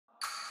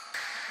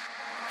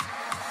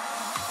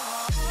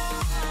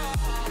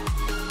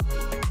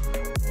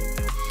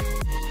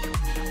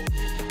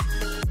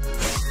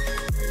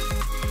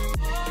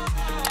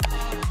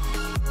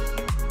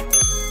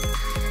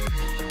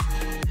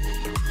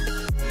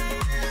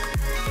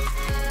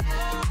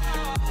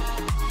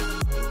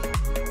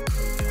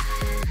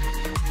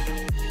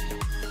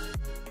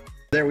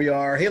there we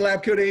are. Hey,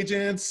 Lab Coat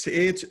Agents.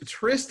 It's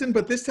Tristan,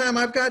 but this time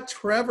I've got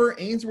Trevor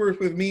Ainsworth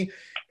with me,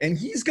 and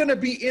he's going to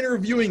be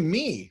interviewing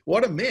me.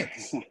 What a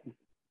mix.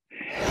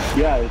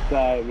 Yeah,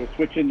 we're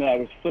switching.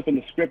 We're flipping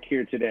the script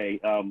here today,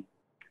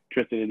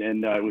 Tristan,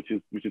 and which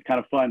is kind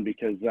of fun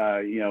because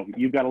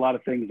you've got a lot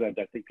of things that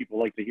I think people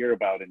like to hear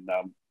about, and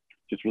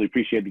just really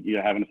appreciate you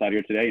having us out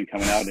here today and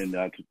coming out. And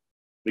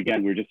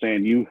again, we're just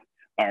saying you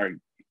are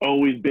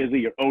always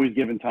busy. You're always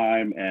giving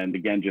time, and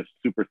again, just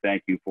super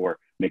thank you for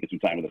making some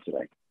time with us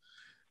today.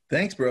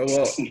 Thanks, bro.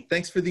 Well,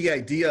 thanks for the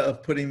idea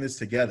of putting this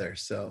together.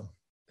 So,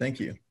 thank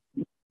you.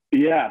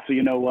 Yeah. So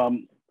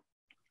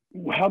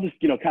how this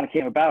kind of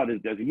came about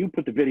is you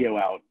put the video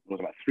out, it was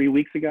about 3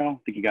 weeks ago. I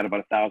think you got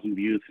about 1,000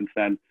 views since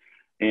then,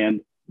 and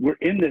we're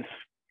in this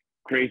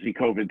crazy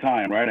COVID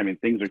time, right? I mean,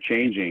 things are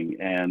changing,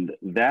 and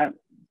that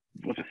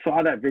once I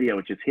saw that video,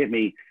 it just hit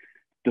me.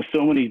 There's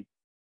so many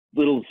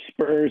little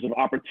spurs of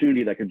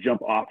opportunity that could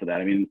jump off of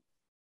that. I mean,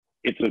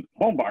 it's a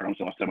home bar home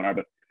seminar,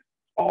 but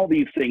all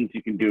these things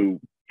you can do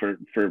for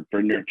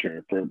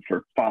nurture,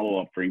 for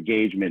follow-up, for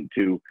engagement,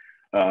 to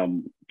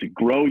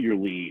grow your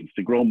leads,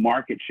 to grow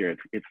market share.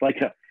 It's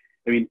like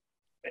in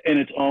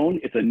its own,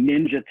 it's a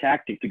ninja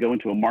tactic to go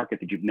into a market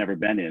that you've never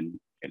been in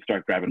and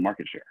start grabbing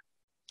market share.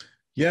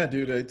 Yeah,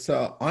 dude. It's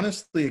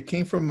honestly, it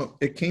came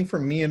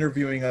from me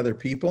interviewing other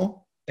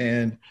people,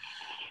 and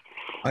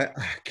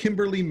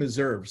Kimberly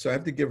Meserve. So I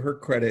have to give her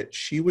credit.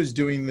 She was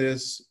doing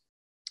this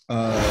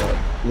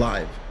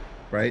live,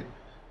 right?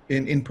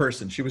 In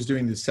person. She was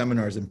doing these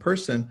seminars in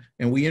person,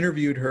 and we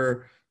interviewed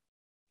her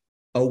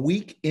a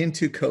week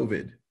into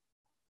COVID.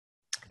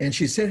 And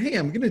she said, hey,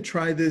 I'm going to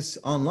try this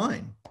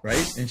online,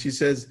 right? And she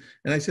says,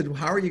 and I said, well,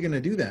 how are you going to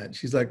do that?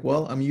 She's like,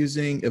 well, I'm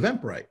using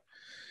Eventbrite.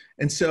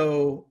 And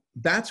so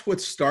that's what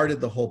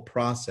started the whole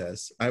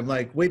process. I'm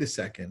like, wait a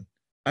second.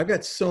 I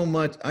got so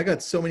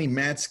many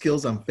mad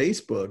skills on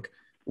Facebook.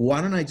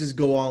 Why don't I just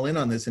go all in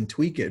on this and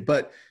tweak it?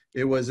 But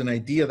it was an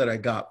idea that I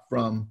got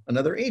from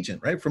another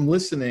agent, right? From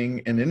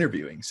listening and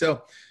interviewing.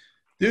 So,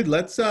 dude,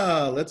 let's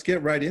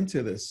get right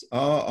into this.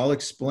 I'll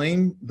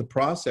explain the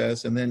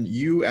process, and then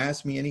you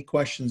ask me any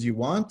questions you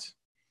want,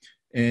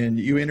 and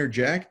you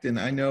interject. And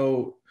I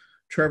know,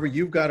 Trevor,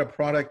 you've got a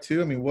product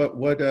too. I mean,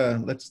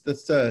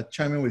 let's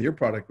chime in with your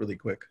product really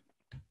quick.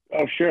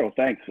 Oh, sure. Well,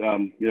 thanks.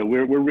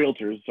 We're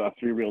realtors,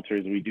 3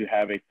 realtors, and we do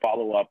have a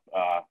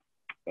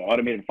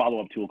automated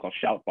follow-up tool called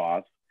Shout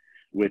Boss,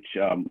 which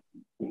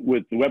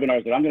with the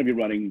webinars that I'm going to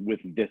be running with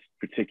this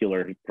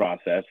particular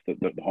process,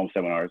 the home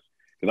seminars,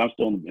 because I'm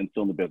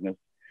still in the business,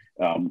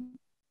 going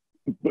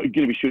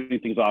to be shooting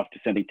things off to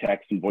sending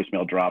texts and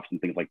voicemail drops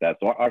and things like that.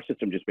 So our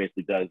system just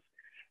basically does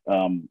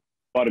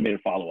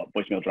automated follow-up,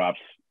 voicemail drops,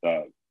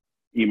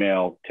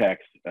 email,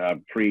 text,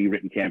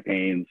 pre-written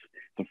campaigns.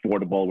 It's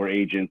affordable. We're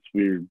agents.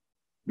 We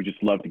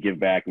just love to give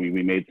back. We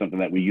made something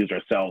that we used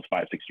ourselves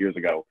 5-6 years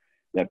ago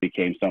that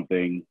became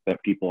something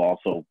that people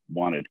also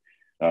wanted.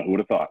 Who would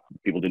have thought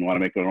people didn't want to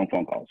make their own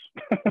phone calls?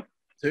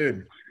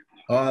 Dude,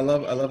 oh, I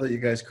love that you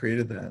guys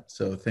created that.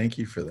 So thank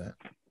you for that.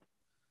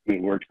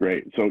 It worked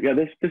great. So yeah,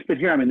 this bit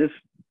here, I mean, this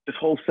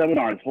whole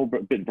seminar, this whole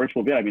bit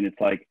virtual bit, I mean,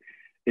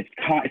 it's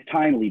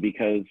timely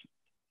because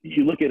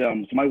you look at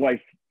so my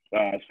wife's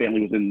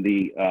family was in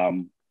the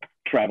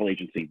travel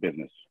agency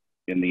business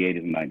in the 80s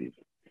and 90s.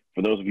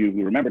 For those of you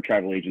who remember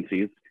travel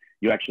agencies,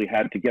 you actually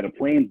had to get a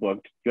plane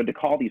booked. You had to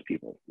call these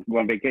people, go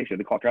on vacation, you had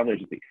to call a travel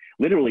agency.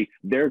 Literally,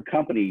 their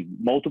company,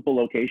 multiple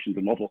locations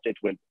in multiple states,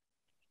 went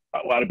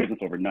out of business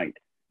overnight,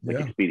 like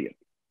Expedia.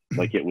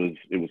 Like it was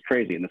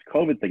crazy. And this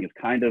COVID thing has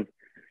kind of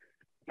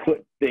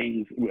put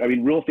things, I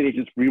mean, real estate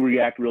agents, we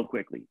react real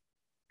quickly,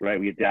 right?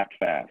 We adapt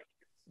fast.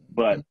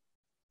 But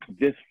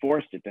this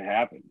forced it to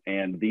happen.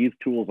 And these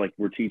tools like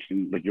we're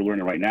teaching, like you're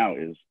learning right now,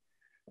 is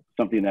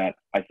something that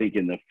I think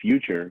in the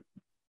future,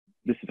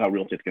 this is how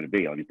real estate's going to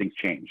be. I mean, things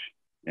change,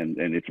 and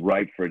it's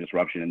ripe for a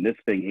disruption. And this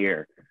thing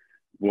here,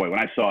 boy, when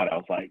I saw it, I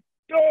was like,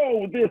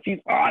 oh, he's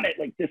on it.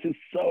 Like, this is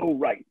so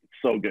right. It's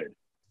so good.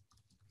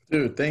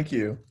 Dude, thank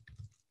you.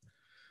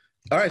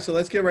 All right, so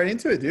let's get right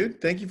into it, dude.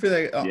 Thank you for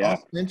that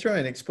awesome intro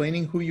and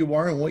explaining who you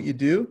are and what you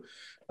do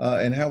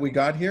and how we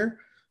got here.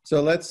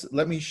 So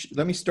let me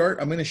start.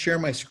 I'm going to share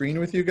my screen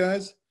with you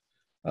guys.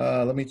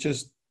 Let me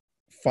just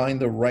find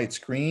the right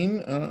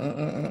screen.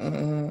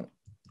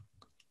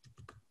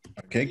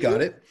 Okay,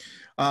 got it.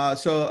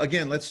 So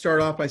again, let's start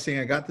off by saying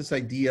I got this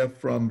idea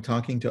from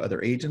talking to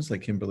other agents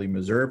like Kimberly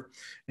Meserve,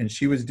 and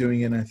she was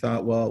doing it, and I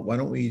thought, well, why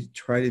don't we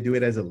try to do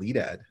it as a lead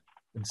ad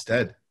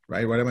instead,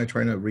 right? Why am I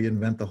trying to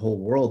reinvent the whole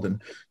world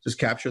and just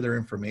capture their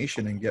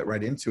information and get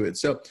right into it?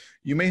 So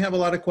you may have a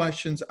lot of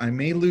questions. I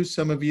may lose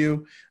some of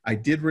you. I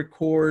did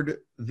record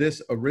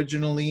this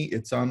originally.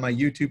 It's on my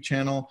YouTube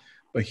channel,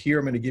 but here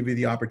I'm going to give you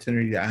the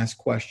opportunity to ask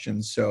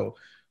questions. So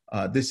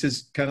this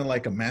is kind of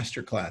like a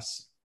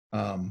masterclass.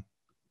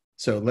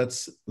 So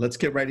let's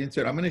get right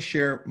into it. I'm going to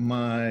share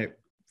my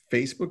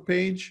Facebook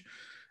page,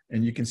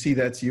 and you can see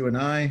that's you and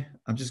I.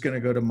 I'm just going to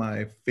go to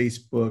my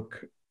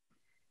Facebook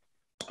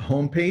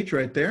homepage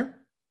right there.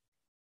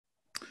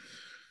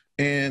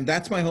 And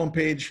that's my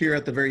homepage here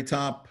at the very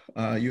top.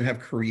 you have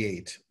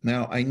create.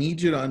 Now I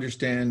need you to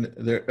understand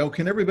there. Oh,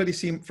 can everybody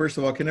see, first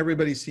of all, can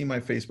everybody see my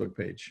Facebook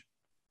page?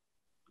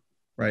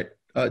 Right.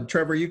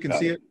 Trevor, you can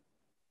see it?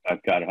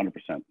 I've got it 100%.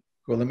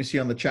 Cool. Let me see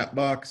on the chat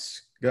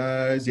box,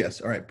 guys. Yes.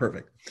 All right.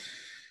 Perfect.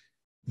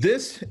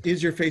 This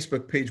is your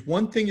Facebook page.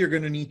 One thing you're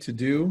going to need to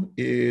do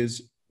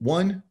is,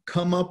 one,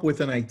 come up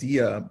with an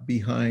idea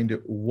behind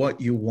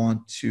what you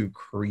want to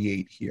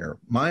create here.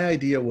 My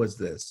idea was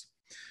this.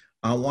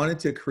 I wanted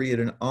to create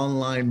an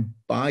online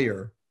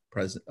buyer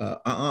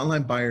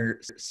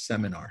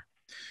seminar.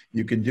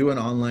 You can do an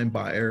online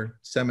buyer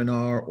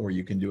seminar, or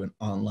you can do an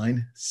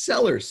online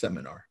seller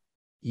seminar.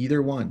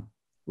 Either one,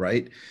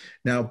 right?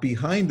 Now,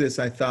 behind this,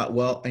 I thought,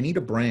 well, I need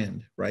a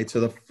brand, right? So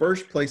the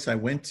first place I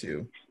went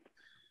to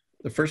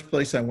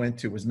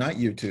was not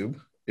YouTube.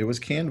 It was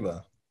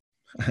Canva.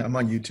 I'm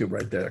on YouTube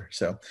right there.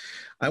 So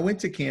I went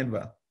to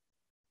Canva.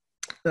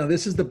 Now,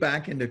 this is the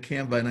back end of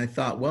Canva, and I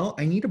thought, well,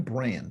 I need a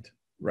brand,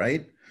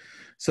 right?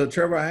 So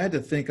Trevor, I had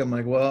to think, I'm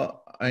like,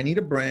 well, I need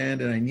a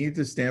brand, and I need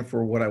to stand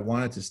for what I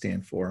want it to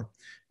stand for.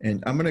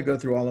 And I'm going to go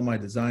through all of my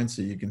designs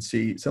so you can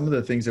see some of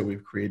the things that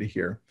we've created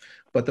here.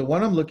 But the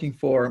one I'm looking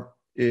for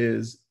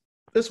is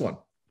this one.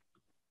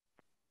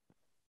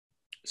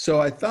 So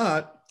I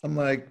thought, I'm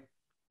like,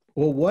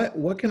 well,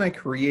 what can I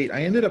create?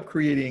 I ended up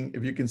creating,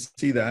 if you can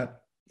see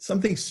that,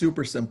 something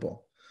super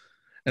simple.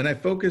 And I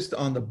focused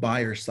on the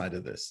buyer side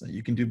of this.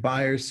 You can do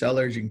buyers,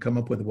 sellers, you can come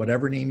up with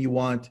whatever name you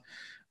want.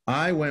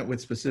 I went with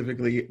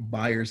specifically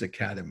Buyers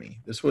Academy.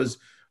 This was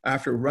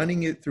after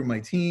running it through my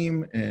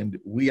team, and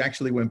we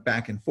actually went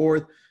back and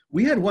forth.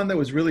 We had one that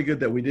was really good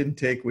that we didn't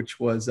take, which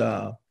was,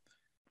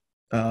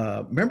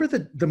 remember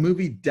the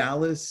movie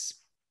Dallas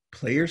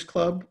Players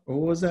Club? Or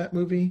what was that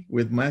movie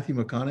with Matthew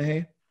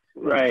McConaughey?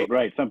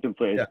 Right. Something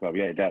Players Club.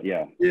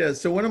 Yeah.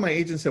 So one of my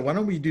agents said, why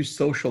don't we do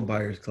Social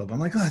Buyers Club? I'm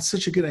like, oh, that's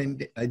such a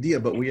good idea.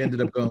 But we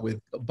ended up going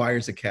with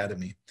Buyers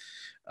Academy.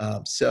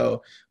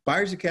 So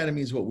Buyers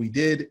Academy is what we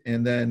did.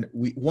 And then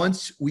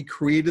once we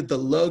created the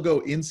logo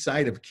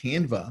inside of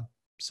Canva,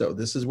 so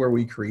this is where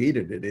we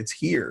created it. It's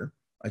here.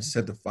 I just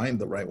had to find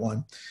the right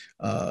one.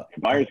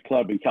 Buyers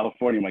Club in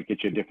California might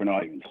get you a different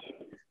audience.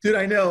 Dude,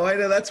 I know.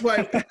 That's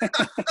why.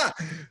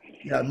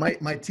 Yeah,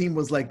 my team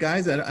was like,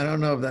 guys, I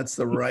don't know if that's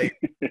the right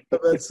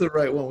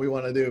one we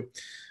want to do.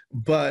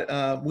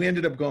 But we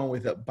ended up going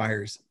with a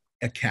Buyers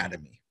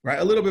Academy, right?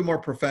 A little bit more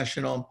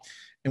professional.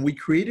 And we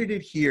created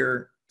it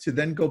here to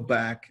then go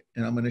back,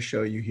 and I'm going to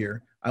show you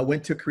here. I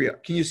went to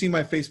create. Can you see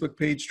my Facebook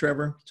page,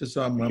 Trevor? Just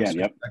so I'm yep.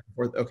 Back and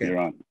forth. Okay. You're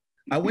on.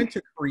 I went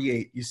to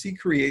create. You see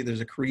create,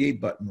 there's a create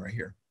button right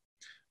here.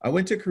 I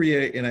went to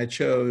create, and I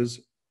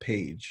chose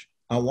page.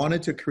 I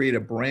wanted to create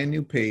a brand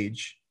new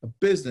page, a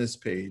business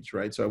page,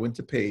 right? So I went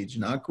to page,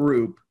 not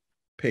group,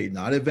 page,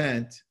 not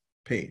event,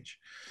 page.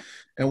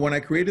 And when I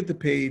created the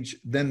page,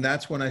 then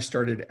that's when I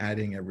started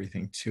adding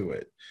everything to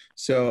it.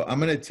 So I'm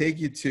going to take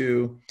you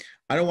to,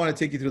 I don't want to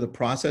take you through the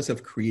process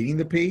of creating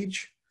the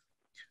page.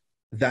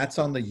 That's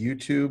on the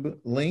YouTube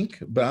link,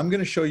 but I'm going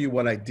to show you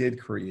what I did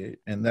create.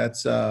 And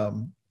that's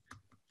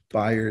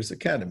Buyers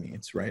Academy.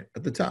 It's right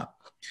at the top.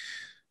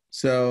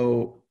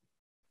 So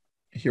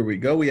here we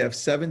go. We have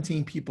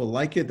 17 people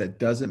like it. That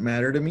doesn't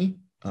matter to me.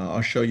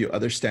 I'll show you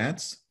other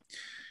stats.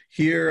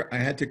 Here, I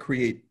had to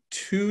create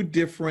two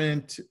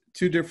different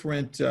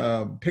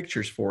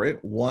pictures for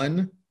it.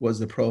 One was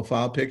the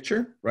profile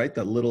picture, right?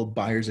 The little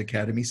Buyers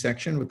Academy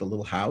section with the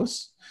little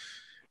house.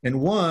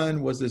 And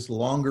one was this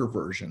longer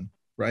version,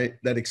 right?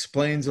 That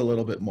explains a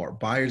little bit more.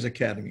 Buyers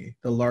Academy,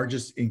 the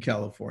largest in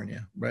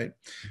California, right?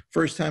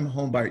 First-time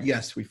home buyer.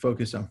 Yes, we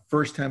focused on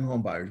first-time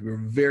home buyers. We were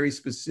very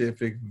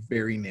specific,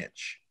 very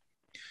niche.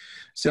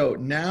 So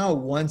now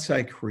once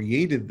I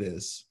created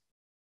this,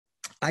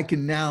 I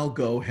can now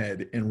go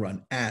ahead and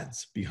run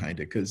ads behind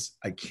it, because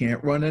I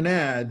can't run an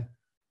ad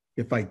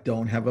if I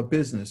don't have a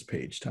business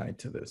page tied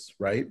to this,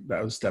 right?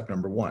 That was step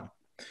number one.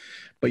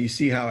 But you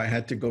see how I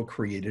had to go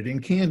create it in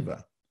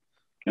Canva.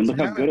 And look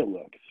how good it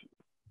looks.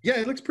 Yeah,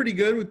 it looks pretty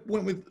good. We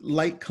went with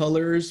light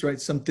colors, right?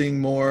 Something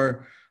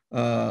more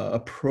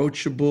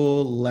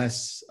approachable,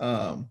 less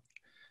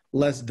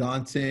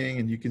daunting.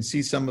 And you can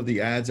see some of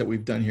the ads that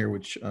we've done here,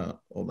 which,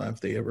 hold on,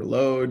 if they ever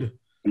load.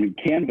 I mean,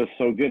 Canva's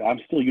so good. I'm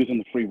still using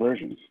the free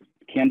versions.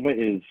 Canva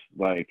is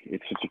like,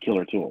 it's such a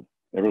killer tool.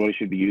 Everybody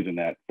should be using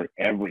that for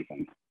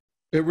everything.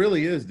 It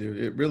really is, dude.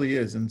 It really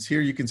is. And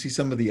here you can see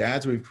some of the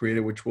ads we've created,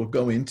 which we'll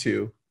go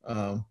into.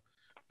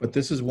 But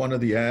this is one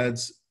of the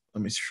ads.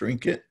 Let me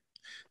shrink it.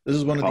 This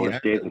is one of the ads.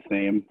 Stay the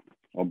same,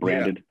 all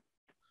branded.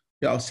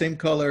 Yeah, same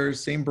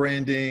colors, same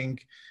branding.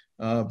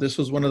 This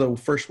was one of the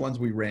first ones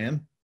we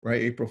ran,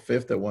 right? April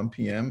 5th at 1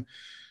 p.m.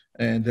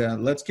 And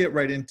let's get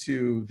right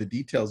into the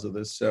details of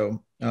this.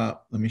 So let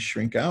me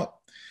shrink out.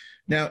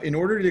 Now, in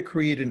order to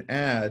create an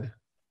ad,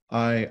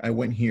 I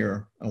went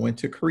here. I went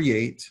to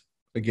create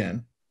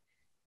again,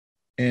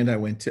 and I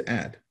went to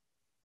add.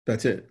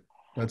 That's it.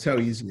 That's how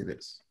easy it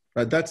is.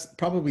 That's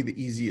probably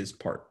the easiest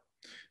part.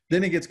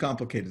 Then it gets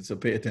complicated, so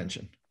pay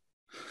attention.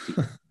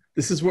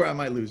 This is where I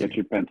might lose Get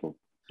your pencil.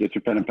 Get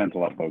your pen and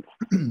pencil up, folks.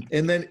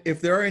 And then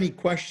if there are any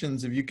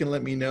questions, if you can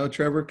let me know,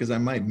 Trevor, because I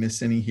might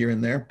miss any here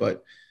and there,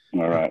 but.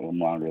 All right, we'll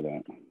monitor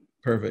that.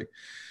 Perfect.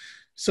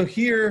 So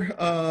here,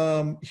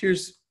 I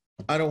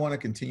don't want to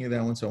continue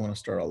that one, so I want to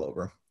start all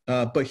over.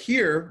 But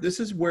here, this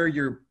is where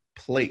you're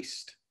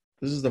placed.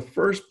 This is the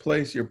first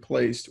place you're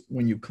placed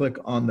when you click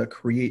on the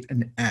create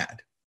an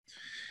ad.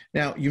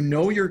 Now, you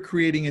know you're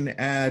creating an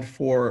ad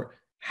for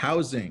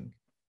housing.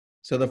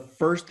 So the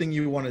first thing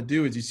you want to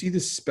do is you see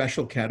this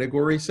special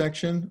category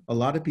section. A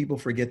lot of people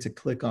forget to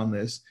click on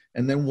this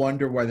and then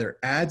wonder why their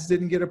ads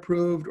didn't get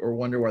approved or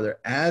wonder why their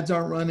ads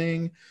aren't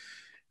running.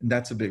 And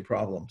that's a big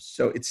problem.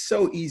 So it's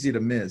so easy to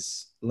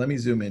miss. Let me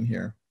zoom in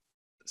here.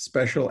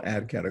 Special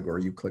ad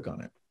category, you click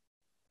on it.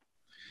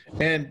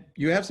 And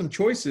you have some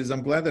choices.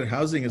 I'm glad that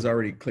housing is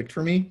already clicked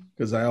for me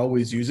because I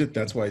always use it.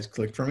 That's why it's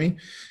clicked for me.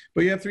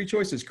 But you have three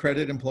choices: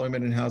 credit,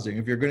 employment, and housing.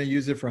 If you're going to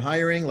use it for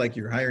hiring, like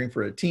you're hiring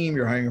for a team,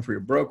 you're hiring for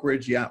your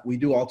brokerage, yeah, we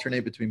do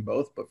alternate between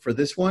both. But for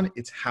this one,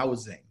 it's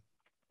housing.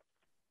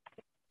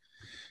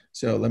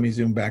 So let me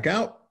zoom back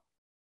out.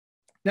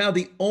 Now,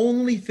 the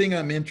only thing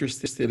I'm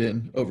interested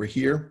in over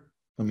here,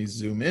 let me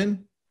zoom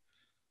in,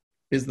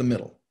 is the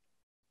middle.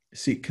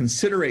 See,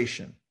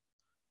 consideration.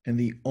 And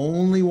the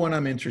only one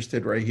I'm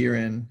interested right here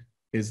in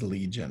is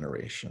lead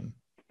generation.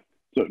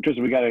 So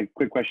Tristan, we got a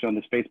quick question on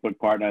this Facebook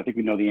part, and I think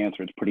we know the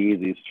answer. It's pretty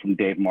easy. It's from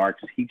Dave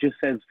Marks. He just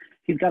says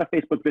he's got a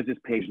Facebook business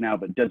page now,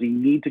 but does he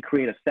need to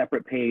create a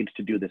separate page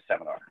to do this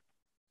seminar?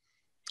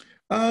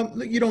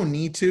 You don't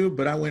need to,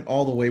 but I went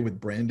all the way with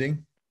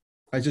branding.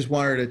 I just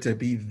wanted it to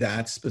be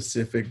that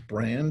specific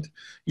brand.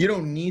 You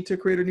don't need to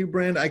create a new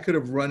brand. I could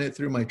have run it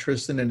through my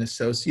Tristan and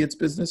Associates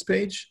business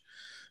page.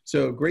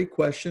 So great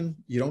question.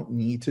 You don't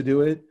need to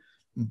do it,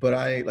 but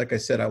like I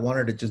said, I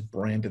wanted to just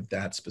brand it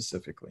that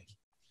specifically.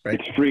 Right?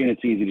 It's free and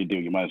it's easy to do.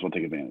 You might as well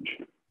take advantage.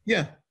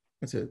 Yeah,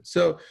 that's it.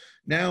 So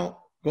now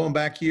going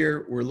back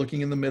here, we're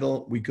looking in the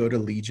middle. We go to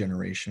lead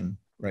generation,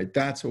 right?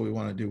 That's what we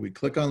want to do. We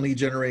click on lead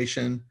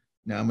generation.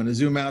 Now I'm going to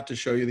zoom out to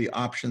show you the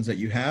options that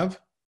you have.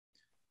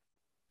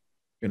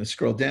 I'm going to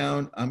scroll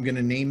down. I'm going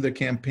to name the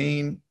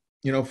campaign,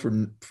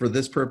 for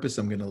this purpose,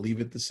 I'm going to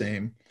leave it the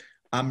same.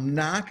 I'm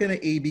not going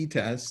to A/B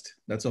test.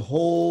 That's a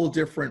whole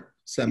different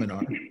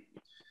seminar.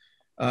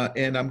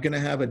 And I'm going to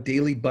have a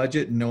daily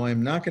budget. No,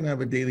 I'm not going to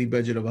have a daily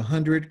budget of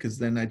 100 because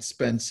then I'd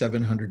spend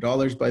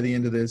 $700 by the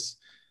end of this.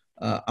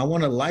 I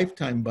want a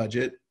lifetime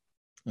budget.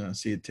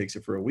 See, it takes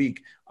it for a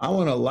week. I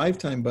want a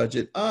lifetime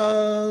budget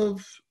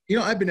of,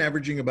 I've been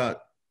averaging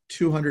about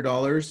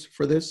 $200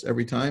 for this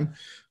every time.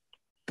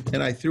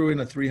 And I threw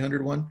in a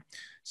 300 one.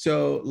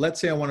 So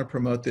let's say I want to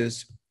promote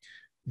this.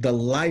 The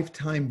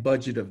lifetime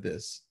budget of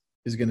this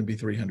is going to be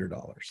 $300,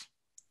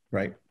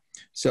 right?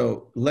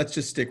 So let's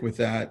just stick with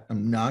that.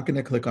 I'm not going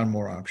to click on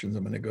more options.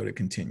 I'm going to go to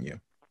continue.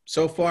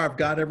 So far, I've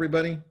got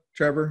everybody.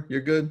 Trevor,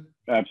 you're good?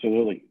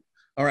 Absolutely.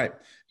 All right.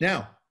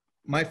 Now,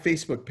 my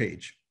Facebook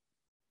page.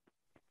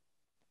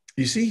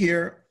 You see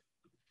here,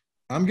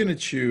 I'm going to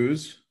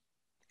choose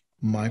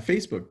my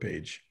Facebook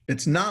page.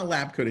 It's not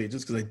Lab Coat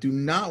Agents because I do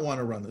not want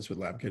to run this with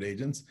Lab Coat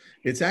Agents.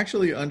 It's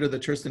actually under the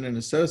Tristan and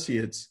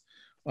Associates.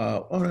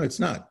 Oh, no, it's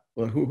not.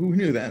 Well, who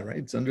knew that, right?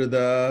 It's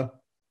under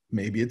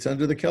maybe it's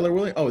under the Keller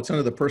Williams. Oh, it's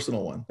under the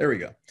personal one. There we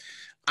go.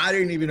 I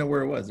didn't even know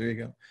where it was. There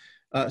you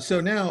go. So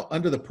now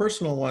under the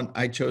personal one,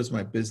 I chose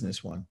my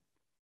business one,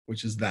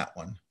 which is that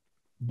one,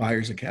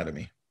 Buyers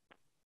Academy.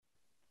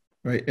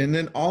 Right. And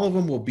then all of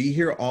them will be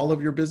here, all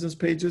of your business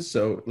pages.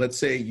 So let's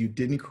say you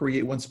didn't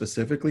create one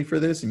specifically for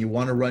this and you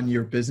want to run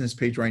your business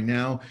page right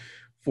now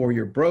for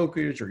your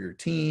brokerage or your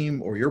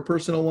team or your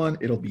personal one,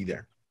 it'll be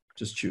there.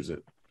 Just choose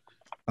it.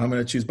 I'm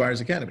going to choose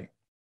Buyers Academy.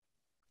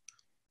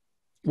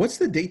 What's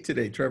the date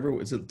today,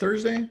 Trevor? Is it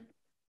Thursday?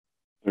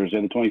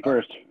 Thursday the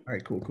 21st. All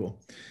right, cool.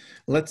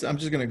 I'm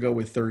just going to go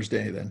with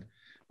Thursday then.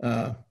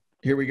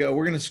 Here we go.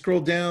 We're going to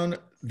scroll down.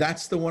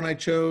 That's the one I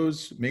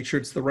chose. Make sure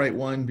it's the right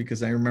one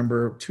because I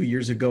remember 2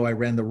 years ago, I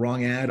ran the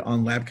wrong ad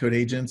on Lab Coat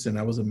Agents and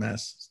I was a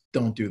mess.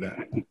 Don't do that.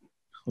 I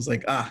was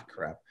like,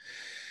 crap.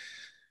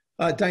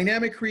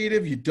 Dynamic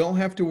creative, you don't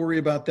have to worry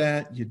about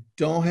that. You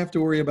don't have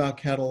to worry about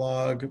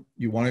catalog.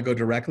 You want to go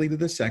directly to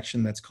the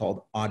section that's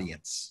called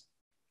audience.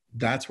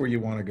 That's where you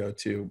want to go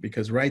to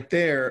because right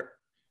there,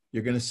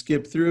 you're going to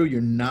skip through. You're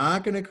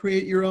not going to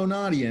create your own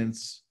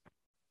audience.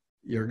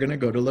 You're going to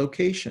go to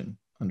location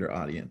under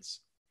audience.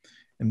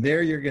 And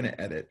there you're going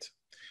to edit.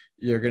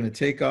 You're going to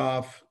take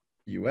off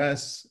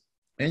US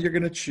and you're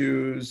going to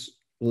choose,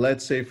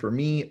 let's say for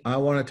me, I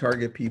want to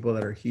target people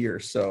that are here.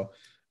 So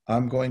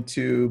I'm going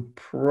to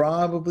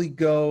probably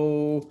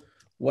go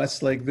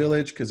Westlake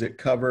Village because it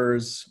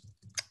covers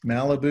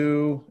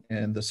Malibu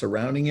and the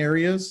surrounding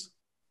areas.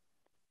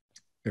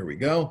 There we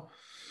go.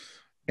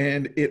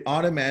 And it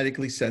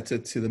automatically sets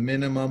it to the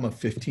minimum of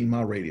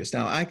 15-mile radius.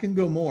 Now I can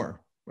go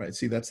more, right?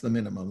 See, that's the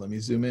minimum. Let me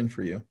zoom in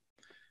for you.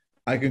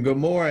 I can go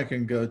more. I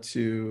can go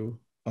to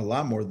a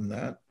lot more than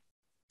that.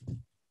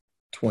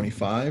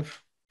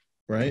 25,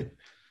 right?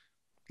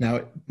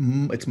 Now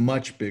it's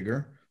much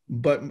bigger,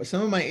 but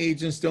some of my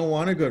agents don't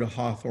want to go to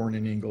Hawthorne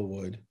and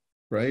Inglewood,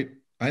 right?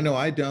 I know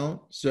I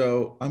don't.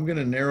 So I'm going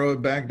to narrow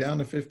it back down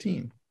to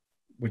 15,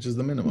 which is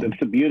the minimum. That's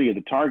the beauty of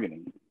the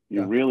targeting.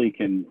 You really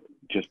can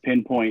just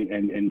pinpoint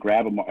and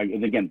grab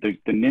and again, the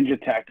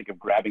ninja tactic of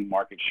grabbing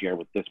market share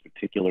with this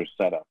particular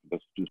setup,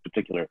 this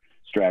particular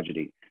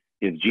strategy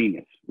is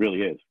genius,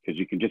 really is, because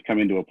you can just come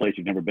into a place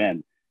you've never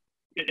been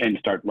and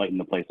start lighting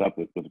the place up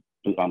with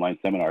online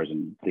seminars,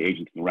 and the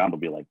agents around will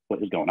be like,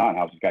 what is going on?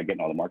 How's this guy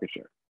getting all the market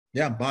share?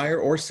 Yeah, buyer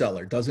or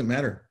seller, doesn't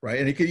matter, right?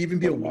 And it could even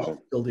be a wealth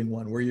building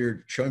one where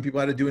you're showing people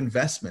how to do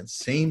investments,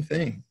 same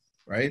thing,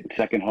 right?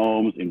 Second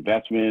homes,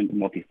 investment,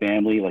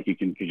 multifamily, like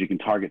because you can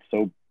target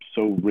so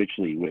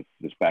richly with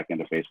this back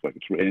end of Facebook.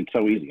 It's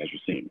so easy, as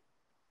you're seeing.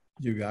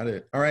 You got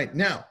it. All right,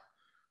 now,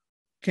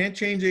 can't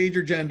change age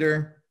or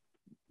gender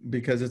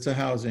because it's a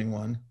housing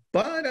one,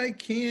 but I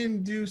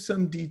can do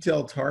some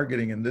detailed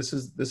targeting, and this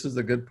is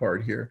the good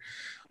part here.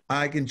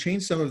 I can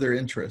change some of their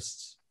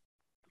interests,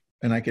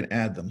 and I can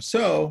add them.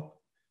 So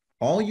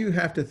all you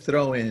have to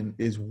throw in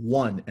is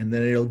one, and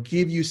then it'll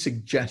give you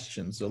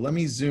suggestions. So let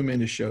me zoom in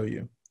to show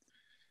you.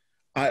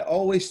 I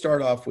always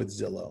start off with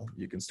Zillow.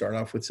 You can start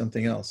off with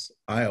something else.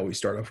 I always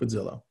start off with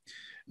Zillow.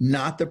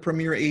 Not the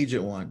Premier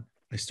Agent one.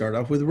 I start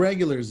off with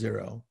regular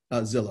Zillow.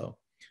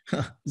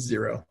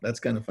 Zero. That's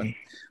kind of funny.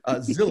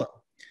 Zillow.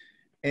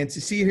 And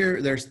to see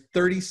here, there's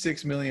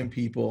 36 million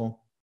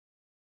people,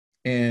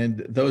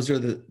 and those are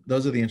the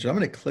interests. I'm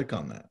going to click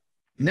on that.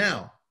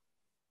 Now,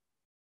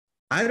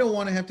 I don't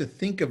want to have to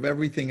think of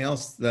everything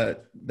else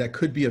that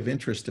could be of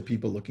interest to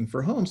people looking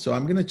for homes. So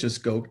I'm going to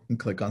just go and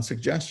click on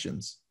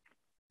suggestions.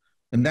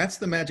 And that's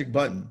the magic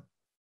button,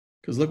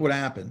 because look what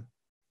happened.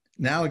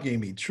 Now it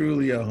gave me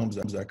Trulia,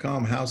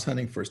 homes.com, house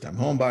hunting, first-time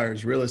home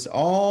buyers, real estate,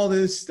 all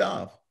this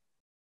stuff.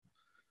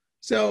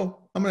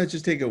 So I'm going to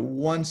just take it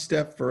one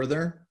step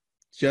further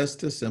just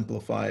to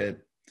simplify it.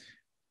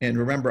 And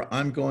remember,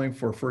 I'm going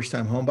for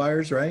first-time home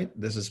buyers, right?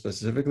 This is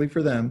specifically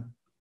for them.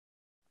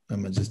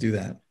 I'm going to just do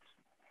that.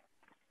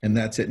 And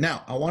that's it.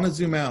 Now, I want to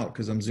zoom out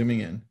because I'm zooming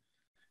in.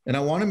 And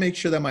I want to make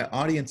sure that my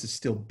audience is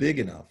still big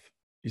enough.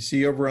 You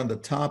see over on the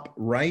top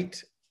right,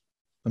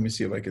 let me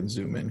see if I can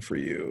zoom in for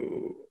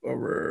you.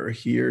 Over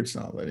here, it's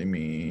not letting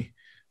me.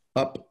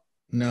 Up,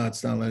 no,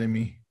 it's not letting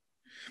me.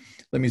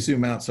 Let me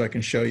zoom out so I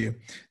can show you.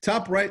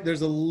 Top right,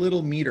 there's a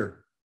little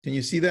meter. Can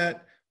you see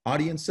that?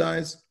 Audience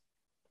size.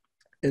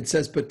 It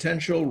says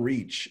potential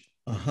reach,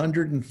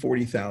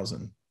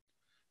 140,000,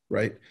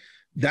 right?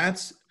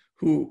 That's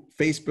who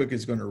Facebook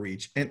is going to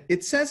reach. And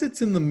it says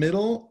it's in the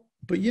middle,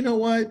 but you know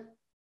what?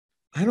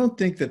 I don't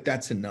think that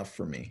that's enough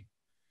for me.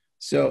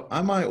 So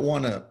I might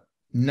want to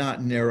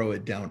not narrow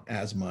it down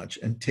as much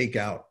and take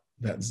out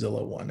that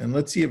Zillow one. And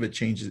let's see if it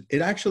changes.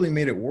 It actually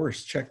made it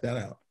worse. Check that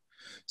out.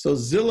 So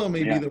Zillow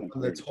may be the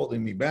one that's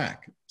holding me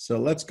back. So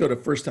let's go to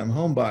first-time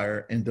home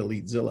buyer and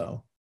delete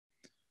Zillow.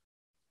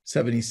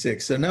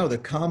 76. So no, the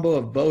combo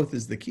of both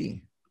is the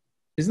key.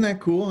 Isn't that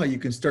cool how you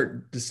can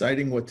start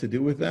deciding what to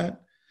do with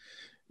that?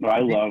 Well, I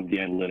love the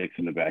analytics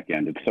in the back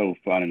end. It's so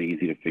fun and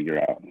easy to figure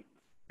out.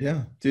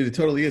 Yeah, dude, it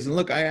totally is. And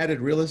look, I added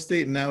real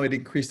estate and now it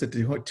increased it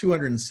to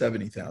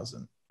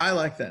 270,000. I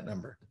like that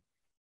number.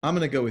 I'm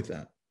going to go with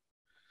that.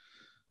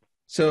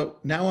 So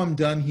now I'm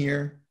done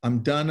here. I'm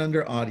done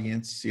under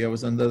audience. See, I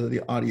was under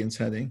the audience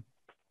heading.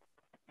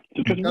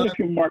 So what if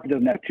your market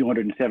doesn't have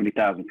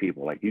 270,000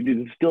 people? Like, is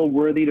it still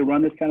worthy to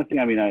run this kind of thing?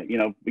 I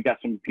mean, we got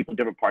some people in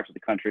different parts of the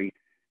country.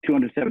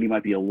 270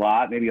 might be a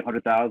lot, maybe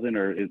 100,000,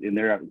 or in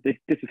there. This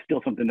is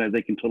still something that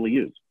they can totally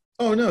use.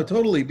 Oh, no,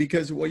 totally.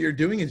 Because what you're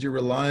doing is you're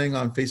relying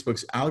on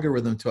Facebook's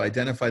algorithm to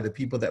identify the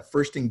people that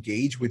first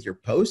engage with your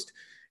post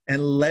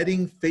and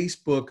letting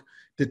Facebook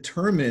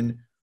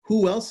determine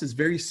who else is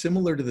very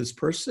similar to this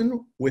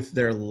person with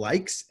their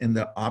likes and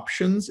the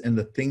options and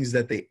the things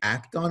that they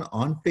act on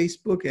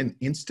Facebook and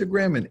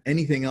Instagram and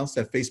anything else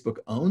that Facebook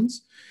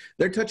owns.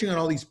 They're touching on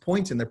all these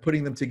points and they're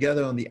putting them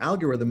together on the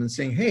algorithm and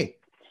saying, hey,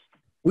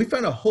 we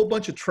found a whole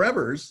bunch of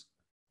Trevors.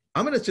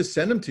 I'm going to just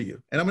send them to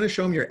you and I'm going to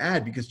show them your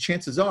ad because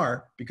chances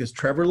are, because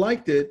Trevor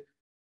liked it,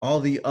 all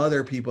the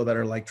other people that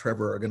are like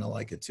Trevor are going to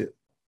like it too.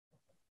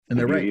 And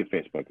they're right.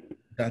 Facebook.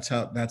 That's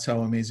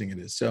how amazing it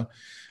is. So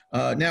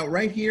now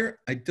right here,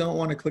 I don't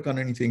want to click on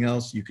anything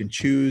else. You can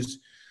choose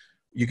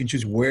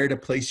where to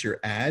place your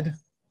ad,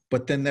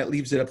 but then that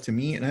leaves it up to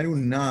me. And I do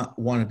not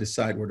want to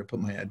decide where to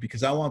put my ad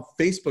because I want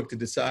Facebook to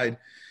decide,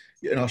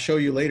 and I'll show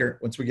you later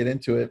once we get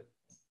into it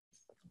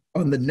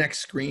on the next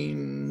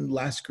screen,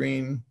 last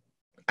screen.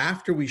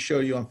 After we show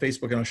you on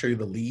Facebook and I'll show you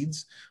the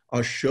leads,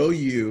 I'll show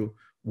you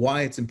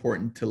why it's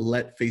important to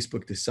let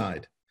Facebook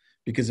decide.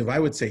 Because if I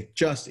would say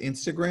just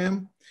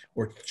Instagram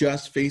or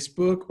just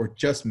Facebook or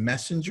just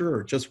Messenger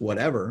or just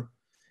whatever,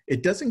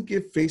 it doesn't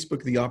give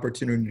Facebook the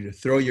opportunity to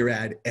throw your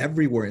ad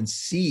everywhere and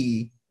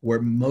see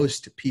where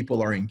most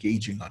people are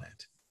engaging on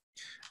it.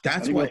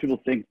 That's why most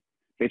people think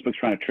Facebook's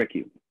trying to trick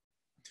you.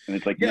 And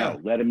it's like, no,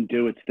 let him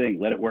do its thing.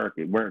 Let it work.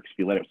 It works if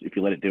you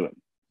let it do it.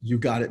 You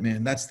got it,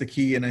 man. That's the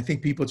key. And I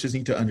think people just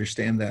need to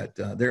understand that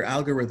their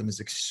algorithm is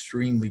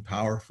extremely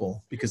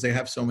powerful because they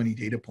have so many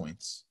data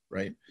points.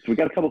 right? So we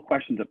got a couple of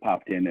questions that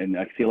popped in, and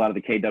I see a lot of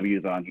the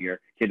KWs on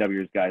here,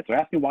 KWs guys. They're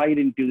asking why you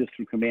didn't do this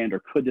through command,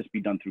 or could this be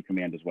done through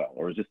command as well?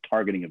 Or is this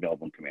targeting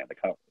available in command?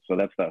 So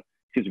that's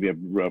seems to be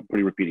a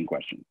pretty repeating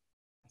question.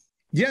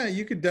 Yeah,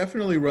 you could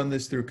definitely run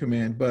this through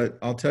command, but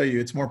I'll tell you,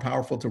 it's more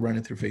powerful to run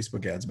it through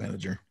Facebook Ads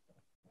Manager.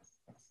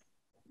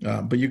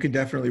 But you can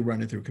definitely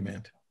run it through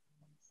command.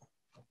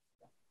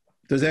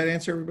 Does that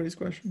answer everybody's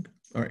question?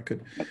 All right,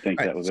 good. I think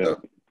that was it.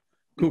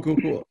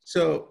 Cool.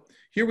 So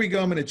here we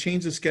go. I'm going to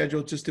change the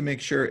schedule just to make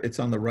sure it's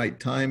on the right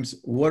times.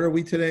 What are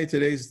we today?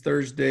 Today's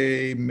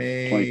Thursday,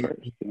 May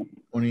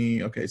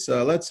 20. Okay,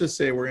 so let's just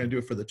say we're going to do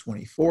it for the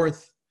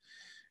 24th.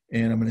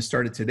 And I'm going to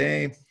start it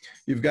today.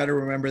 You've got to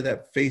remember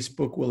that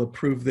Facebook will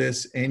approve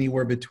this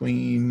anywhere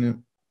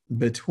between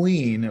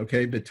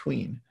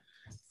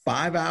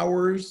 5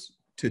 hours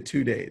to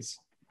 2 days.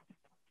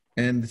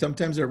 And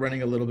sometimes they're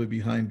running a little bit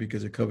behind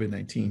because of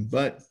COVID-19,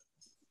 but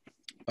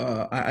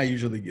I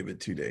usually give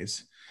it 2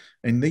 days.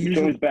 And they usually—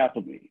 It's always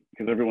baffled me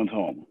because everyone's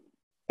home.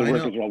 The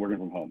workers are all working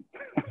from home.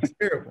 It's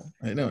terrible.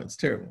 I know, it's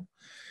terrible.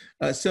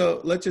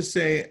 So let's just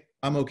say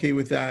I'm okay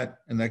with that,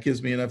 and that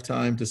gives me enough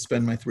time to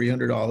spend my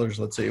 $300.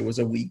 Let's say it was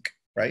a week,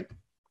 right?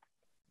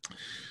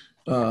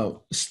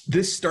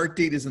 This start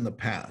date is in the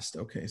past.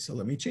 Okay, so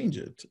let me change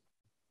it.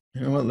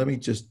 You know what? Let me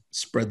just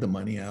spread the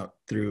money out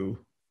through—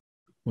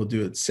 we'll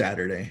do it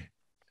Saturday.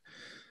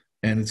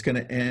 And it's going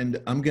to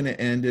end— I'm going to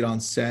end it on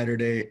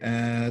Saturday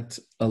at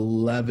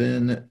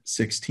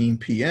 11:16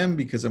 p.m.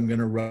 because I'm going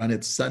to run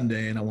it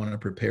Sunday, and I want to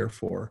prepare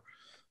for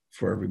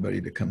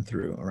everybody to come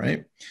through. All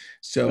right.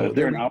 So is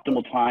there an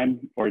optimal time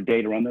or a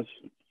day to run this?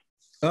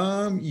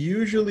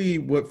 Usually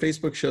what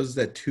Facebook shows is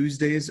that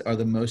Tuesdays are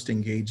the most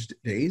engaged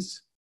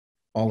days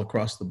all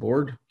across the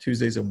board,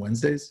 Tuesdays and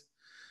Wednesdays.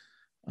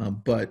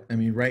 But I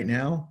mean, right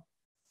now,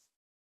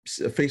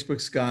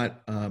 Facebook's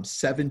got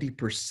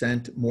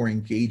 70% more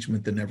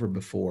engagement than ever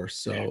before.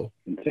 So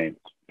insane.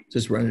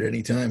 Just run it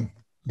anytime.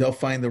 They'll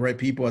find the right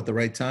people at the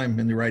right time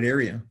in the right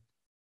area.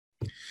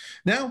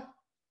 Now,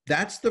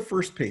 that's the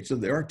first page. So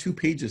there are 2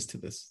 pages to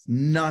this.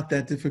 Not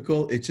that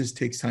difficult. It just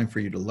takes time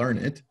for you to learn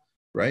it,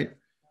 right?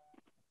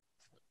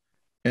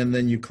 And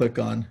then you click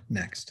on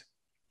next.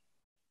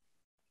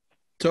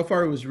 So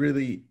far, it was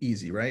really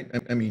easy, right?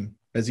 I mean,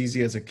 as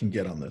easy as it can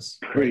get on this.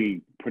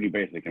 Pretty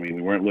basic. I mean,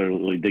 we weren't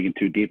literally digging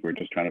too deep. We're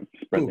just trying to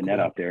spread the net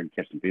out there and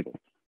catch some people.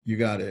 You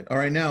got it. All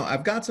right, now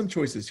I've got some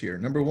choices here.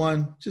 Number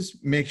one,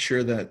 just make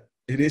sure that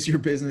it is your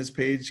business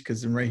page,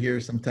 because then right here,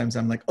 sometimes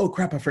I'm like, oh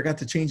crap, I forgot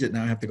to change it.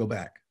 Now I have to go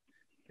back.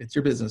 It's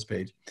your business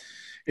page.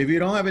 If you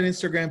don't have an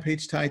Instagram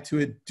page tied to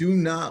it, do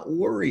not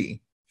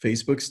worry.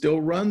 Facebook still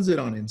runs it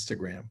on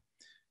Instagram.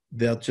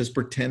 They'll just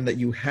pretend that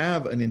you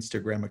have an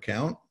Instagram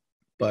account,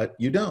 but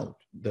you don't.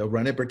 They'll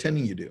run it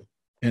pretending you do.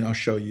 And I'll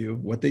show you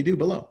what they do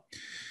below.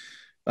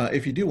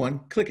 If you do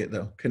one, click it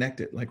though, connect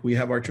it. Like we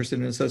have our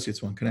Tristan and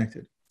Associates one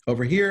connected.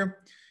 Over here,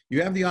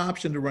 you have the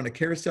option to run a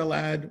carousel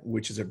ad,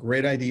 which is a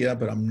great idea,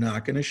 but I'm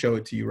not going to show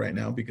it to you right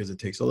now because it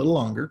takes a little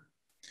longer.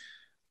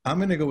 I'm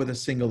going to go with a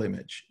single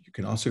image. You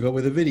can also go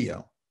with a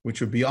video,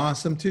 which would be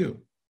awesome too,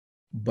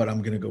 but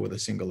I'm going to go with a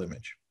single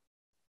image.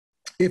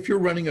 If you're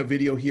running a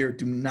video here,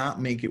 do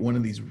not make it one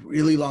of these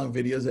really long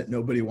videos that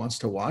nobody wants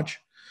to watch.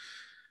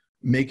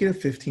 Make it a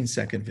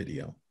 15-second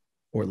video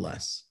or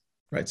less,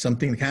 right?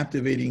 Something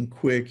captivating,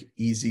 quick,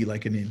 easy,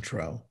 like an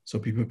intro, so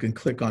people can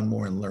click on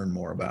more and learn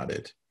more about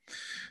it.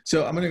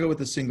 So I'm going to go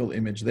with a single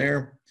image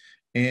there,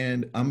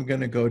 and I'm going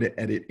to go to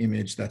edit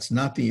image. That's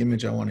not the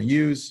image I want to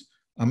use.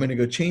 I'm going to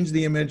go change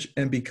the image,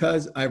 and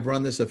because I've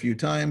run this a few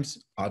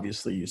times,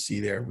 obviously you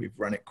see there, we've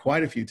run it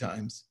quite a few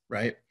times,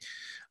 right?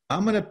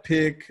 I'm going to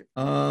pick,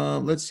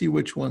 let's see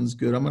which one's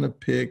good. I'm going to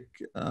pick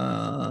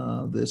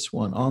this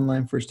one,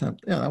 online first time.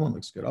 Yeah, that one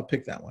looks good. I'll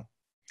pick that one.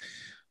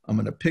 I'm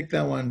going to pick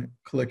that one,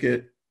 click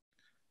it,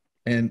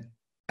 and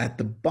at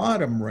the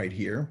bottom right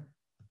here,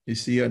 you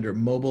see under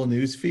mobile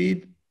news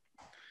feed,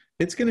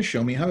 it's going to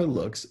show me how it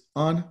looks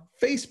on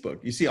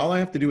Facebook. You see, all I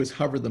have to do is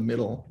hover the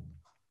middle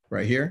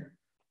right here,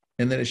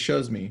 and then it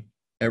shows me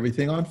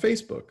everything on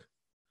Facebook,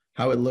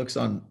 how it looks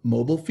on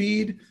mobile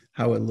feed,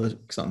 how it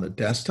looks on the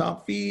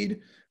desktop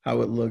feed,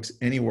 how it looks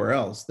anywhere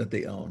else that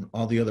they own,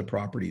 all the other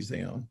properties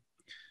they own.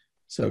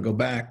 So go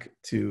back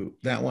to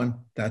that one.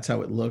 That's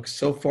how it looks.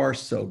 So far,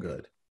 so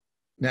good.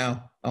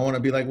 Now, I want to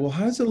be like, well,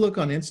 how does it look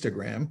on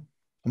Instagram?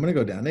 I'm going to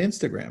go down to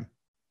Instagram.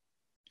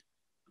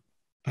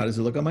 How does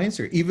it look on my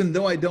Instagram? Even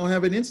though I don't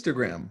have an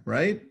Instagram,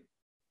 right?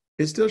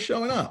 It's still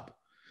showing up.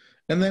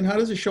 And then how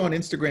does it show on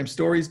Instagram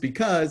stories?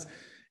 Because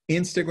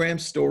Instagram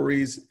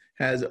stories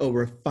has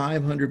over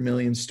 500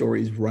 million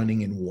stories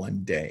running in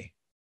one day.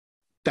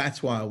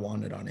 That's why I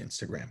want it on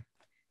Instagram.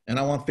 And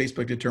I want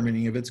Facebook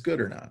determining if it's good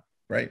or not,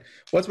 right?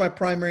 What's my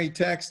primary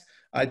text?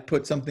 I'd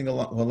put something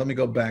along, well, let me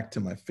go back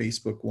to my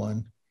Facebook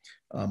one,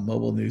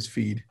 mobile news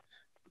feed.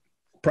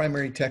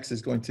 Primary text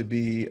is going to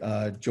be,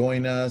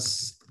 join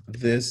us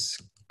this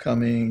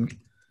coming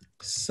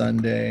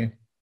Sunday.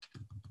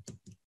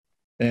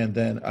 And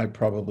then I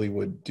probably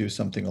would do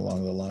something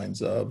along the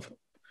lines of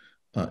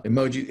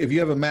emoji. If you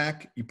have a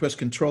Mac, you press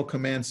Control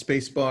Command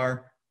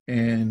Spacebar,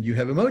 and you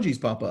have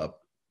emojis pop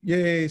up.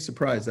 Yay,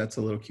 surprise. That's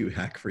a little cute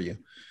hack for you.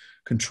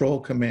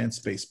 Control Command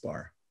space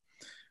bar.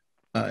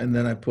 And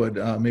then I put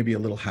maybe a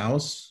little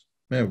house.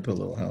 Maybe I put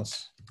a little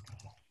house.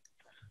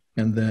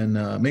 And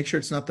then make sure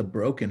it's not the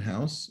broken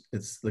house.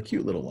 It's the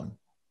cute little one.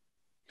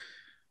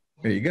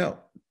 There you go.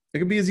 It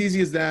could be as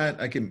easy as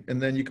that.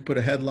 And then you could put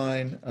a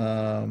headline.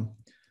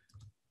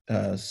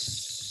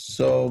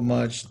 So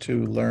much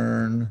to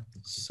learn,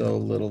 so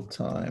little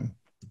time.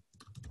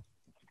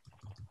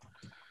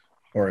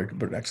 Or I could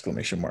put an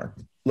exclamation mark.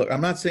 Look,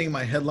 I'm not saying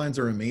my headlines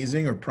are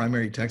amazing or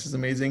primary text is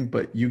amazing,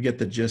 but you get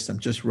the gist. I'm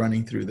just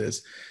running through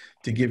this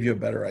to give you a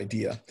better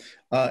idea.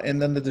 And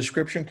then the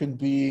description could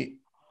be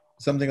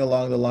something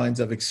along the lines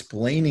of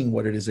explaining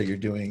what it is that you're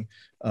doing.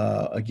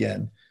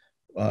 Again,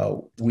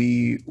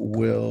 we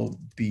will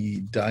be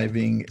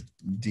diving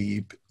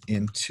deep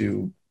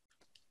into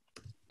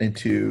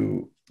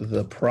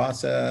the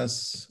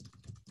process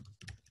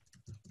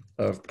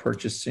of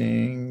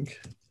purchasing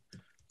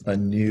a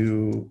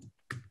new,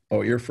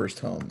 your first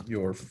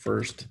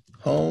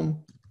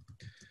home.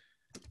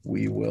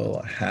 We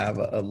will have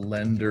a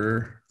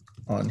lender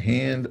on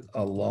hand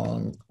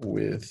along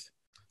with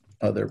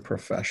other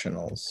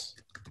professionals.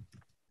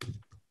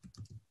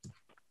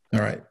 All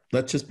right,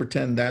 let's just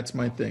pretend that's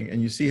my thing.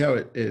 And you see how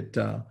it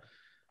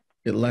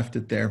left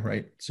it there,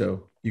 right?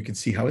 So you can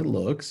see how it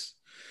looks.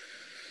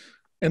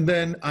 And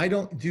then I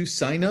don't do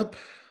sign up.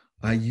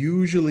 I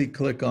usually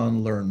click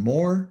on learn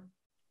more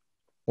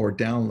or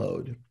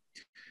download.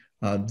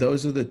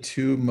 Those are the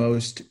two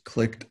most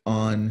clicked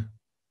on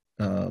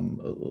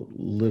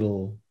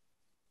little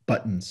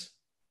buttons,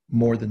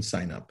 more than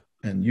sign up.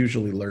 And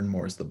usually learn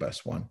more is the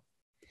best one.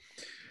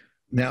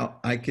 Now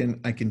I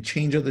can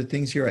change other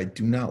things here. I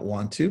do not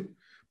want to,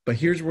 but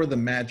here's where the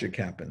magic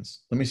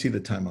happens. Let me see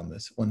the time on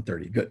this,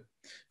 1:30, good.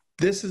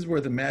 This is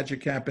where the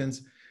magic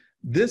happens.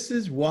 This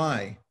is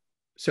why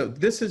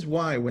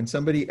when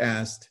somebody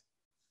asked,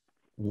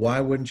 why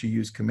wouldn't you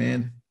use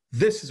command?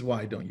 This is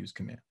why I don't use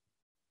command.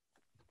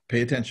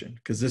 Pay attention,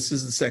 because this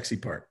is the sexy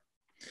part.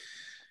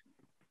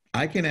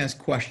 I can ask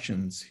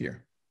questions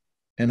here,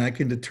 and I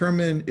can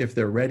determine if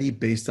they're ready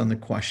based on the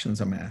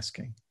questions I'm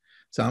asking.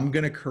 So I'm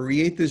going to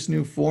create this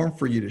new form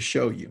for you to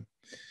show you.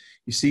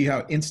 You see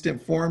how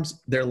instant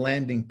forms, they're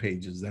landing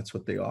pages. That's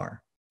what they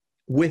are.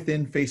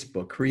 Within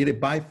Facebook, created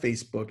by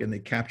Facebook, and they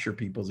capture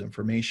people's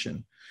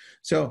information.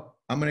 So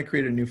I'm going to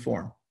create a new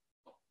form.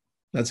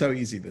 That's how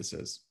easy this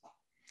is.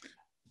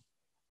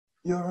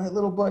 You all right,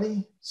 little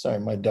buddy? Sorry,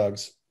 my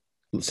dog's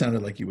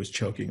sounded like he was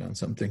choking on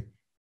something.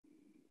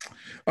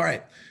 All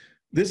right.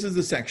 This is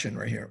the section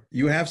right here.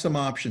 You have some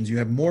options. You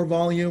have more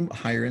volume,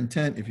 higher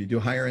intent. If you do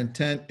higher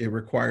intent, it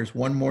requires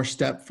one more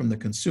step from the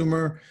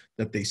consumer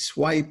that they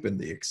swipe and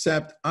they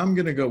accept. I'm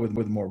going to go with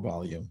more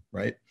volume,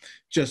 right?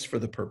 Just for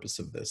the purpose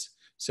of this.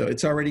 So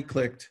it's already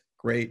clicked.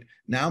 Great.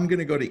 Now I'm going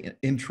to go to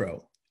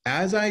intro.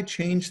 As I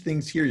change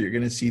things here, you're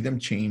going to see them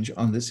change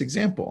on this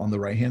example on the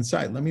right-hand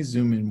side. Let me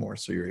zoom in more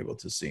so you're able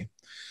to see.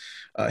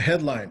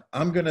 Headline.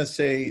 I'm going to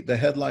say the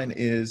headline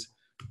is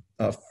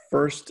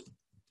first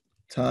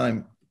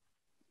time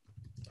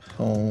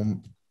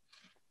home.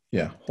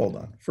 Yeah, hold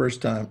on.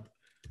 First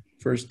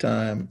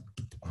time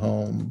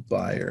home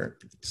buyer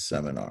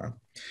seminar.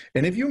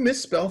 And if you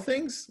misspell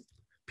things,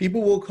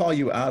 people will call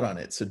you out on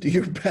it. So do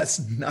your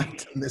best not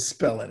to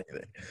misspell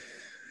anything.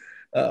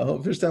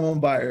 First time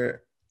home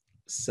buyer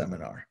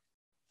seminar.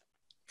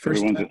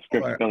 Everyone's at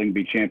Script Spelling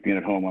Bee champion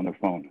at home on their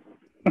phone.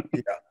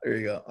 Yeah, there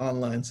you go.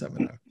 Online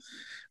seminar.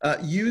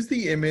 Use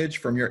the image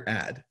from your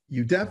ad.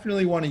 You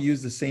definitely want to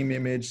use the same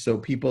image so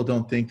people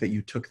don't think that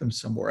you took them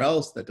somewhere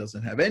else that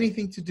doesn't have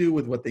anything to do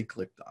with what they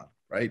clicked on,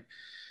 right?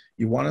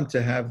 You want them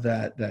to have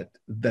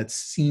that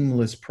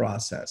seamless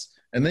process.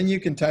 And then you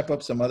can type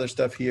up some other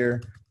stuff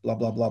here, blah,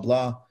 blah, blah,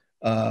 blah.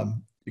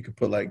 You could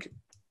put like,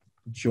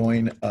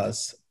 join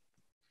us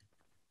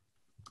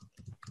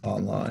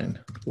online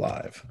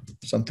live,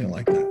 something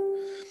like that.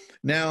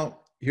 Now,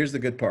 here's the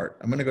good part.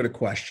 I'm going to go to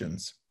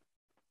questions.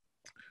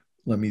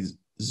 Let me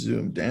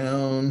zoom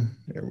down.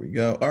 There we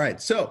go. All right.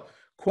 So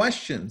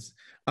questions.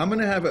 I'm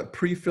going to have a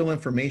pre-fill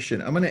information.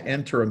 I'm going to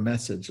enter a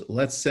message.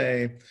 Let's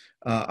say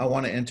I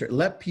want to enter,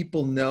 let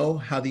people know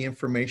how the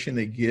information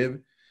they give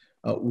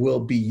will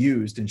be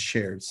used and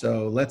shared.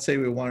 So let's say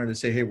we wanted to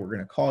say, hey, we're going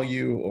to call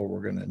you or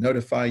we're going to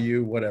notify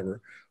you,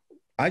 whatever.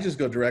 I just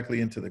go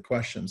directly into the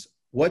questions.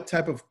 What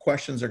type of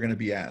questions are going to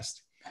be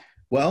asked?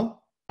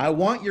 Well, I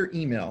want your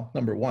email,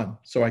 number one,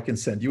 so I can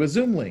send you a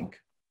Zoom link,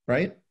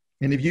 right?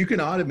 And if you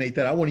can automate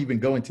that, I won't even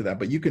go into that,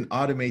 but you can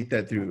automate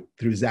that through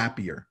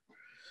Zapier.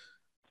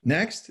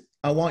 Next,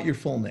 I want your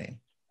full name.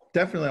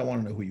 Definitely, I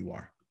want to know who you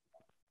are.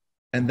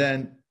 And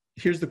then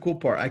here's the cool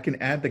part. I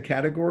can add the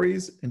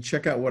categories and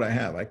check out what I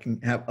have. I can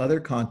have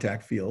other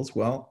contact fields.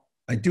 Well,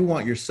 I do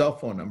want your cell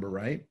phone number,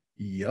 right?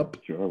 Yep.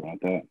 Sure, I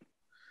want that.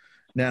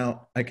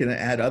 Now, I can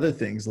add other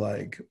things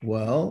like,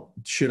 well,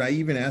 should I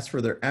even ask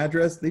for their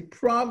address? They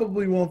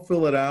probably won't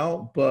fill it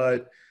out,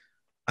 but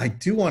I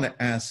do want to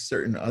ask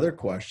certain other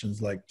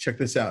questions like, check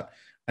this out.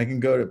 I can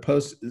go to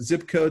post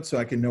zip code so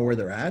I can know where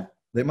they're at.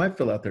 They might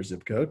fill out their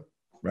zip code,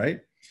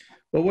 right?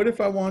 But what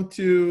if I want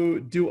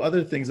to do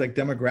other things like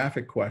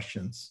demographic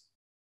questions?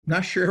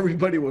 Not sure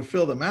everybody would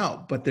fill them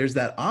out, but there's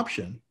that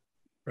option,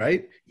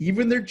 right?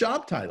 Even their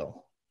job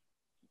title.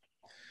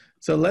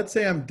 So let's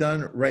say I'm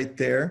done right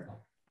there,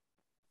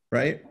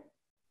 right?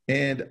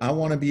 And I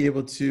want to be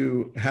able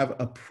to have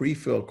a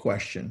pre-fill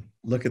question.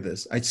 Look at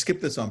this. I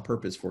skipped this on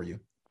purpose for you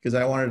because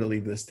I wanted to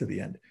leave this to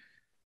the end.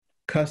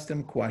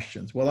 Custom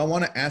questions. Well, I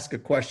want to ask a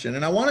question,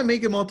 and I want to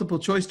make it multiple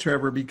choice,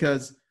 Trevor,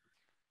 because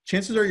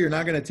chances are you're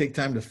not going to take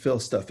time to fill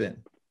stuff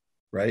in,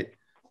 right?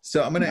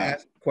 So I'm going to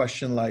ask a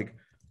question like,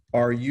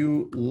 are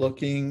you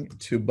looking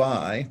to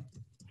buy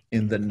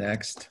in the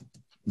next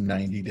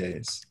 90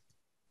 days?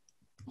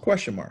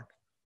 Question mark.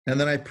 And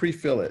then I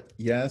pre-fill it.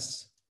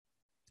 Yes,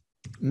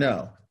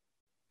 no.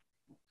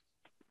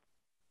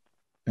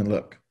 And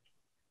look,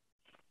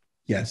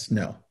 yes,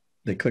 no.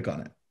 They click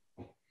on it.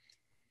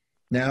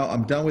 Now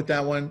I'm done with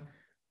that one.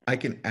 I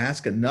can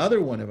ask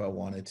another one if I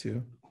wanted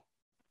to.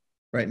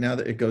 Right now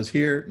that it goes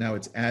here, now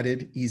it's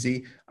added,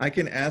 easy. I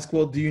can ask,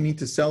 well, do you need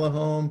to sell a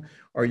home?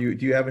 Do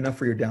you have enough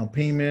for your down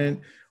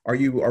payment? Are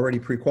you already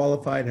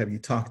pre-qualified? Have you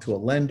talked to a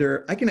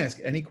lender? I can ask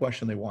any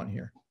question they want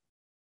here.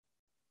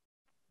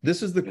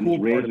 This is the cool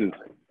part. And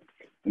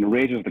it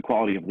raises the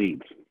quality of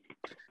leads.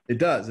 It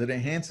does. It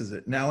enhances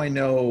it. Now I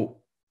know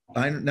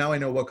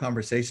what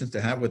conversations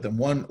to have with them.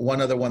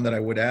 One other one that I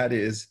would add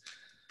is,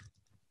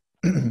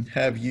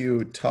 have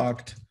you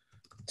talked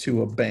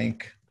to a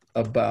bank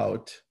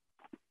about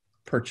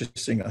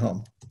purchasing a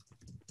home?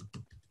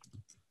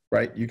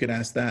 Right? You can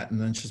ask that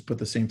and then just put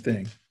the same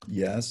thing.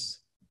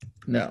 Yes,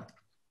 no.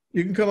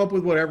 You can come up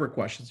with whatever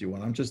questions you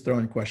want. I'm just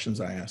throwing questions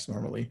I ask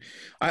normally.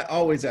 I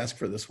always ask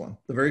for this one.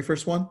 The very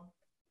first one,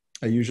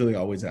 I usually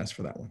always ask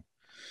for that one.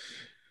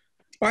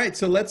 All right,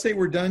 so let's say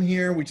we're done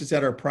here. We just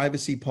add our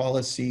privacy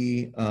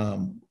policy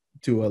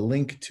to a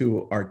link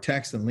to our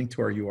text and link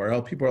to our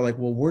URL. People are like,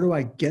 well, where do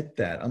I get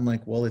that? I'm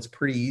like, well, it's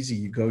pretty easy.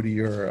 You go to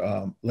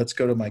your, let's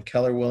go to my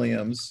Keller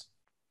Williams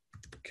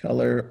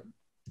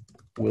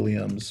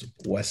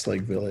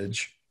Westlake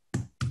Village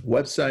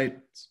website.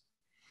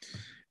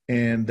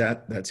 And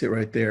that's it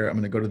right there. I'm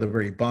going to go to the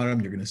very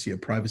bottom. You're going to see a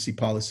privacy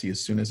policy as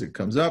soon as it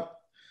comes up.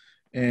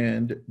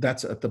 And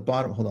that's at the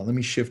bottom. Hold on, let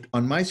me shift.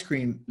 On my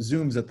screen,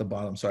 Zoom's at the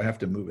bottom, so I have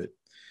to move it.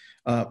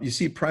 You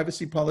see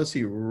privacy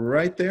policy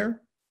right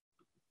there,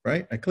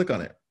 right? I click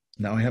on it.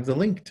 Now I have the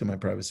link to my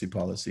privacy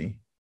policy.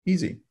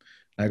 Easy.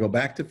 I go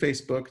back to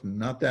Facebook,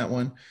 not that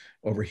one,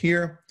 over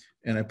here,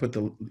 and I put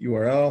the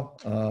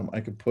URL. I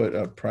could put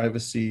a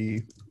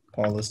privacy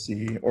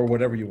policy or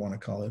whatever you want to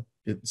call it.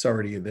 It's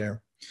already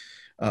there.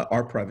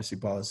 Our privacy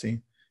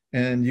policy.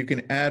 And you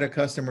can add a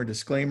customer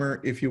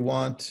disclaimer if you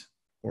want,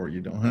 or you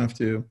don't have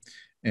to.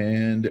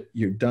 And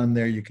you're done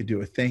there. You could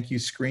do a thank you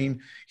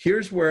screen.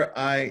 Here's where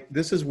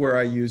this is where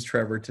I use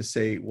Trevor to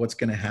say what's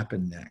going to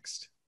happen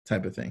next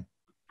type of thing.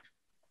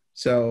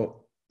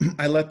 So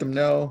I let them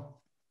know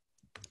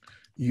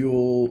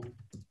you'll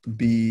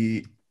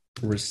be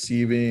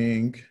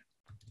receiving,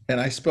 and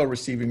I spell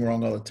receiving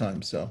wrong all the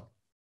time. So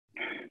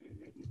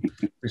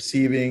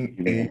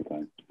receiving a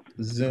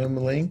Zoom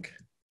link,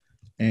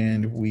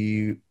 and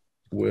we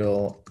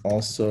will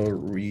also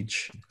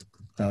reach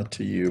out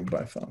to you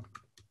by phone.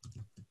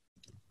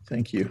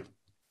 Thank you.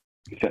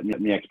 Setting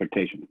the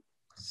expectation.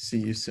 See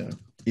you soon.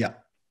 Yeah,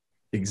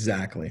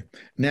 exactly.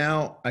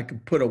 Now I can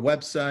put a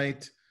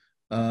website.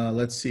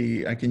 Let's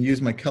see. I can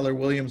use my Keller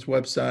Williams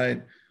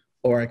website,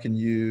 or I can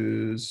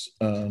use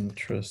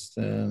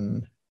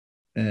Tristan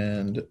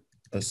and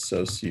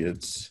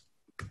Associates.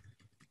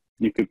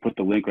 You could put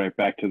the link right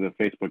back to the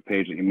Facebook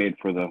page that you made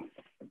for the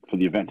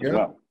event as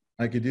well.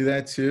 I could do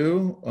that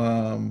too.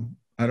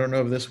 I don't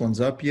know if this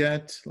one's up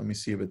yet. Let me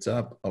see if it's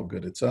up. Oh,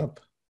 good, it's up.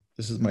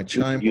 This is my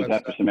Chime use website.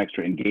 that for some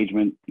extra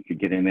engagement. You could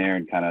get in there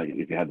and kind of,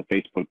 if you had the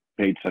Facebook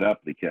page set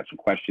up, you could have some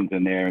questions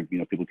in there. You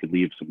know, people could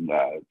leave some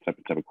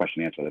type of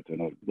question answer. That's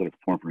another little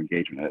form for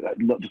engagement. I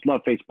just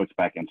love Facebook's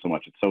backend so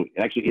much. It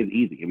actually is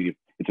easy. I mean,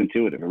 it's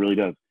intuitive. It really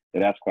does.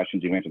 It asks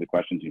questions. You answer the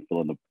questions. You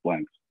fill in the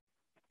blanks.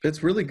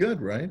 It's really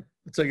good, right?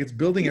 It's like it's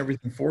building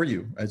everything for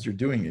you as you're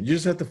doing it. You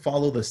just have to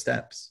follow the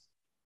steps.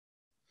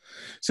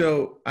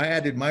 So I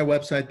added my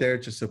website there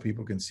just so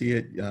people can see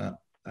it.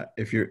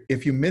 If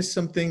you missed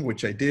something,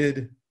 which I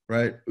did,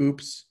 right?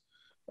 Oops,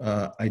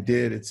 I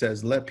did. It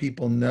says let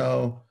people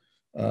know.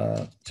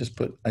 I just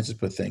put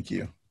thank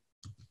you.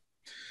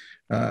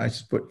 I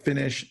just put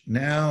finish.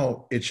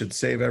 Now it should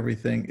save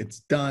everything. It's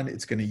done.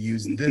 It's going to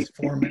use this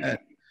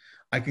format.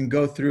 I can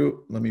go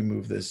through. Let me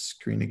move this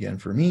screen again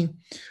for me.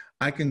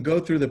 I can go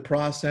through the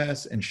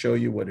process and show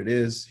you what it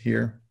is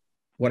here.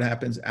 What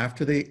happens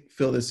after they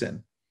fill this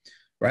in,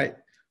 right?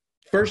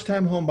 First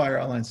time home buyer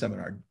online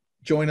seminar.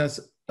 Join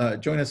us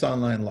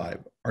online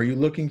live. Are you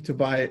looking to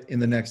buy it in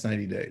the next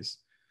 90 days?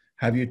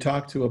 Have you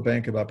talked to a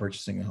bank about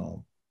purchasing a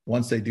home?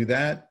 Once they do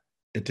that,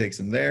 it takes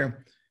them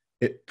there.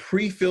 It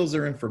pre-fills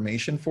their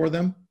information for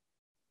them,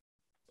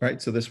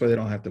 right? So this way they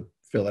don't have to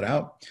fill it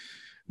out.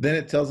 Then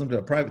it tells them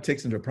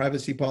takes them to a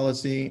privacy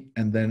policy,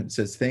 and then it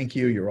says, thank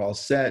you, you're all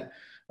set.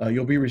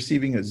 You'll be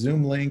receiving a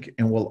Zoom link,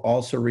 and we'll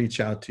also reach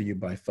out to you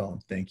by phone.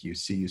 Thank you.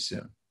 See you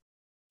soon.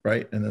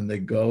 Right? And then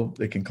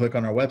they can click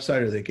on our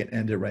website, or they can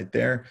end it right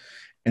there.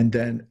 And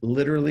then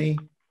literally,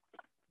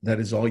 that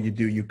is all you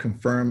do. You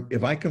confirm.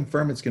 If I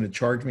confirm it's going to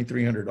charge me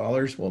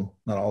 $300, well,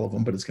 not all of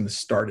them, but it's going to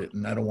start it,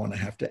 and I don't want to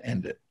have to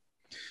end it.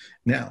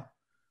 Now,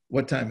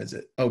 what time is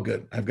it? Oh,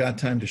 good. I've got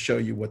time to show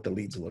you what the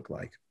leads look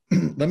like.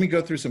 Let me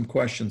go through some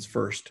questions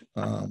first.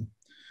 I'm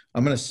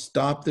going to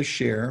stop the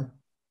share.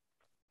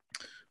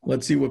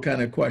 Let's see what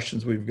kind of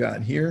questions we've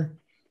got here.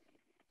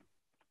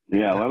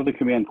 Yeah, a lot of the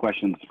command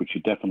questions, which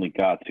you definitely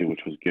got to,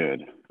 which was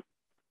good.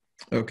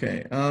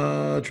 Okay.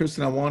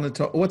 Tristan, I want to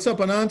talk. What's up,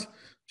 Anant?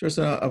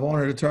 Tristan, I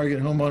wanted to target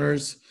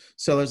homeowners,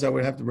 sellers that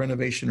would have the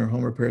renovation or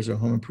home repairs or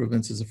home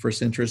improvements as a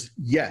first interest.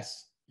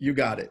 Yes, you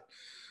got it.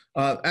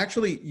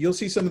 Actually, you'll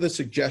see some of the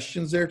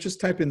suggestions there.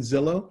 Just type in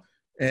Zillow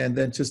and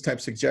then just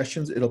type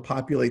suggestions. It'll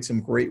populate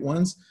some great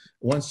ones.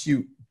 Once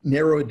you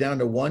narrow it down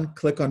to one,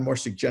 click on more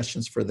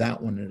suggestions for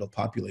that one, and it'll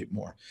populate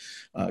more.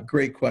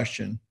 Great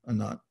question,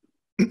 Anant.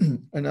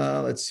 And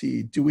let's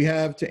see, do we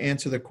have to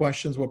answer the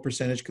questions? What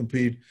percentage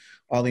complete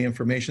all the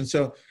information?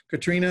 So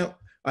Katrina,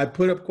 I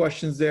put up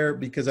questions there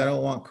because I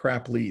don't want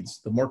crap leads.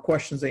 The more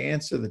questions they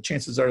answer, the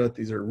chances are that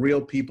these are real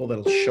people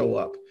that'll show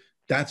up.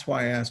 That's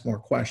why I ask more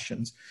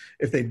questions.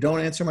 If they don't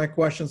answer my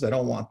questions, I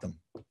don't want them.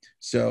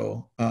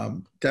 So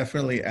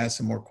definitely ask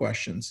some more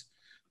questions.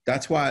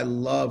 That's why I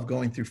love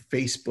going through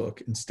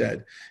Facebook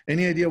instead.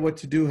 Any idea what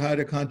to do, how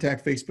to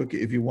contact Facebook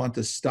if you want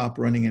to stop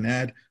running an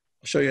ad?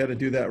 I'll show you how to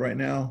do that right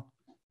now.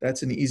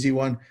 That's an easy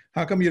one.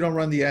 How come you don't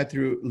run the ad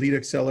through Lead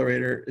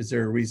Accelerator? Is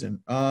there a reason?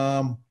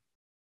 Am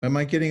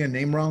I getting a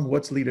name wrong?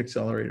 What's Lead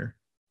Accelerator?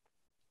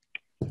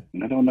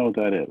 I don't know what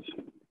that is.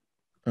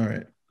 All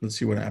right, let's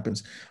see what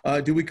happens.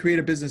 Do we create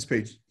a business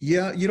page?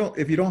 Yeah, you don't.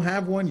 If you don't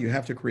have one, you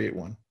have to create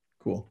one.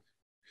 Cool.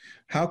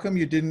 How come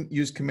you didn't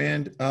use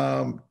command?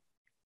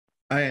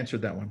 I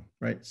answered that one,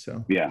 right?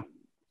 So yeah,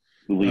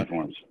 the lead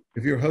forms.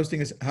 If you're hosting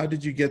this, how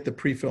did you get the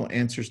pre-fill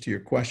answers to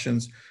your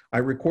questions? I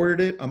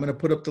recorded it. I'm going to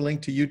put up the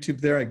link to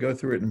YouTube there. I go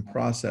through it in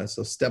process,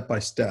 so step by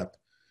step.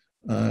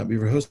 If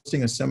you're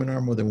hosting a seminar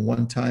more than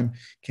one time,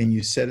 can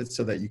you set it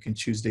so that you can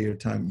choose day or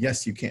time?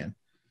 Yes, you can.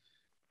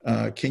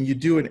 Can you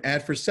do an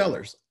ad for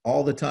sellers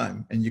all the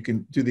time? And you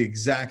can do the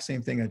exact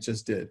same thing I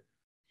just did.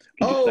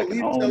 Oh,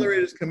 Lead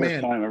Accelerator is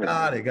command.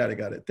 Got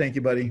it. Thank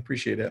you, buddy.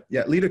 Appreciate it.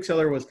 Yeah, Lead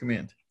Accelerator was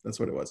command. That's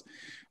what it was.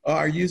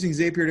 Are you using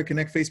Zapier to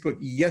connect Facebook?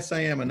 Yes, I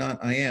am, Anant.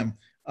 I am.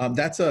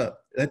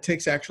 That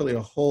takes actually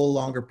a whole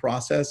longer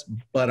process,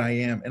 but I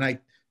am. And I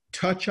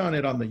touch on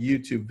it on the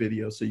YouTube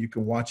video so you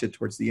can watch it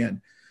towards the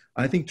end.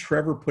 I think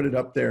Trevor put it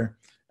up there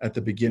at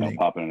the beginning.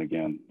 I'll pop it in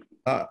again.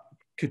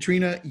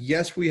 Katrina,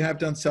 yes, we have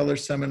done seller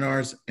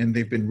seminars, and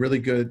they've been really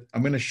good.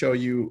 I'm going to show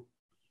you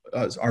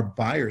our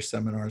buyer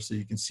seminars so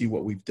you can see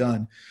what we've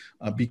done.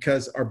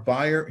 Because our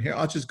buyer, here,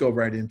 I'll just go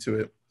right into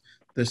it.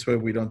 This way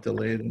we don't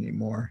delay it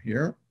anymore.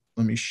 Here,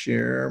 let me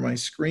share my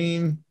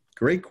screen.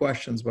 Great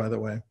questions, by the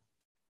way.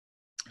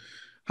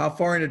 How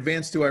far in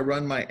advance do I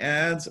run my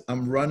ads?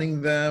 I'm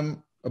running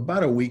them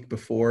about a week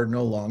before,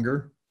 no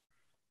longer.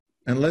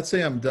 And let's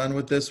say I'm done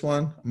with this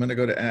one. I'm going to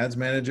go to Ads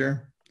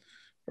Manager,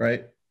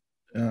 right?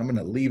 I'm going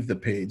to leave the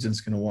page, and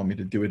it's going to want me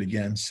to do it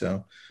again.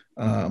 So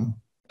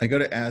I go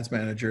to Ads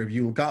Manager. If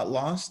you got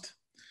lost,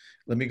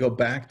 let me go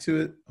back to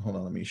it. Hold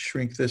on, let me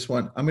shrink this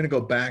one. I'm going to go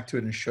back to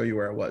it and show you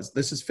where I was.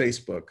 This is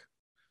Facebook.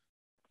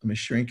 Let me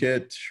shrink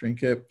it.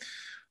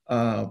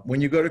 When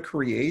you go to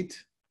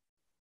create,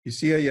 you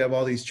see how you have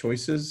all these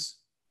choices?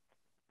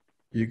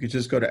 You could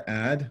just go to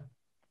add,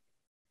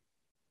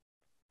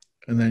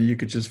 and then you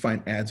could just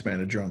find Ads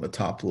Manager on the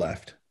top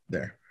left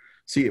there.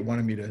 See, it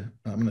wanted me to,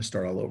 I'm going to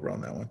start all over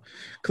on that one.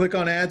 Click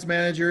on Ads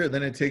Manager, and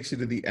then it takes you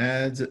to the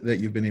ads that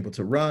you've been able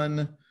to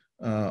run,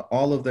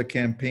 all of the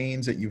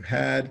campaigns that you've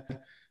had.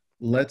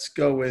 Let's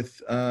go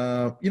with,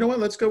 you know what?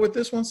 Let's go with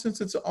this one since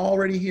it's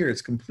already here.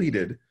 It's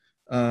completed.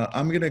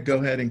 I'm going to go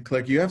ahead and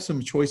click. You have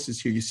some choices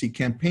here. You see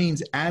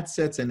campaigns, ad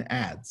sets, and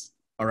ads.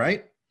 All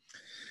right.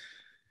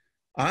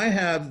 I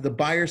have the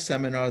buyer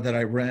seminar that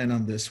I ran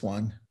on this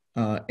one,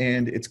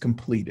 and it's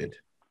completed.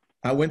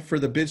 I went for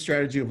the bid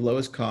strategy of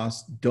lowest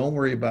cost. Don't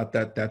worry about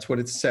that. That's what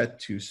it's set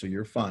to, so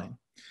you're fine.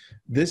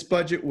 This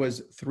budget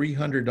was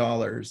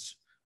 $300.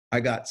 I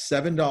got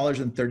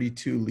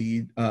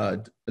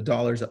 $7.32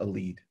 dollars a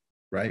lead,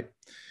 right?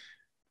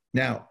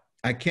 Now,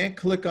 I can't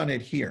click on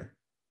it here,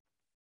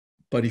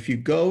 but if you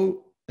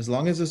go, as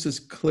long as this is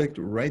clicked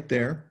right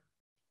there,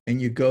 and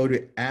you go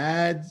to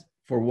ads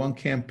for one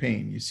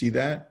campaign, you see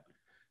that?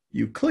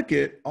 You click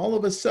it, all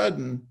of a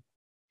sudden,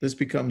 this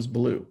becomes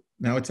blue.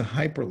 Now it's a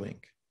hyperlink.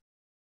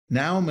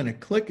 Now I'm going to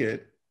click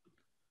it,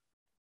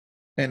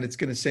 and it's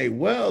going to say,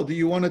 well, do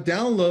you want to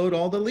download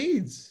all the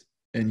leads?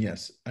 And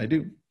yes, I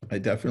do. I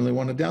definitely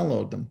want to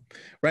download them,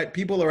 right?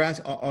 People are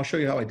asking, I'll show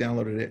you how I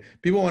downloaded it.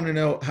 People want to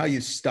know how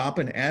you stop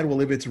an ad.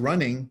 Well, if it's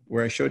running,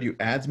 where I showed you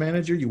Ads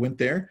Manager, you went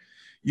there,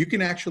 you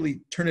can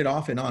actually turn it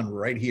off and on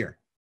right here.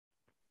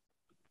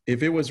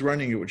 If it was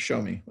running, it would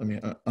show me. Let me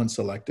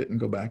unselect it and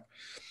go back.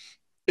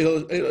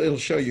 it'll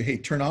show you, hey,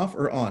 turn off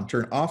or on,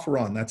 turn off or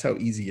on. That's how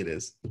easy it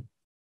is.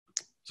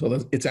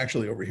 So it's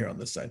actually over here on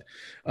this side.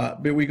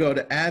 But we go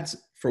to ads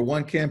for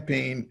one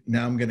campaign.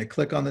 Now I'm going to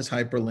click on this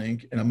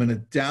hyperlink and I'm going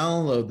to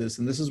download this.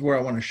 And this is where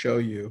I want to show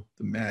you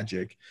the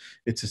magic.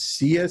 It's a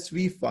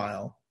CSV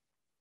file.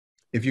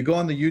 If you go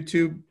on the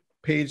YouTube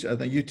page, the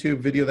YouTube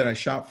video that I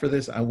shot for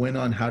this, I went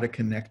on how to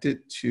connect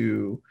it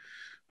to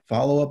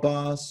Follow Up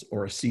Boss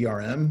or a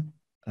CRM.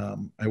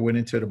 I went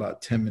into it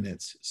about 10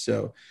 minutes.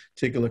 So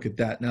take a look at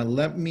that. Now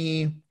let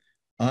me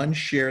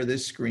unshare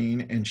this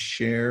screen and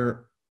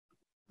share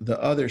the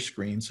other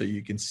screen so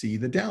you can see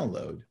the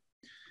download.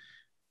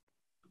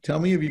 Tell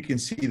me if you can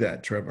see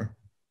that, Trevor.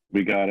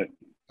 We got it.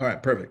 All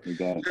right, perfect. We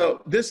got it.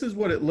 So this is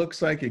what it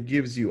looks like. It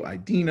gives you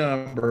ID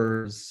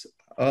numbers,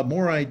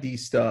 more ID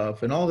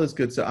stuff, and all this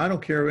good stuff. I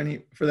don't care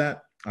any for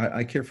that.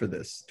 I care for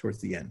this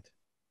towards the end,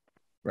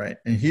 right?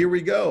 And here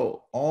we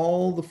go.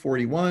 All the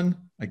 41.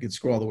 I can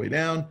scroll all the way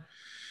down.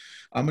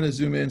 I'm going to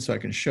zoom in so I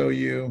can show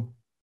you.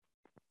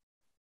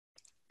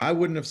 I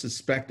wouldn't have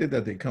suspected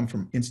that they come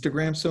from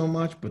Instagram so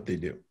much, but they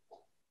do,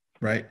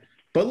 right?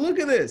 But look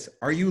at this.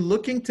 Are you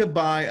looking to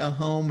buy a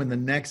home in the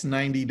next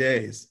 90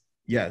 days?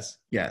 Yes,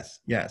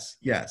 yes, yes,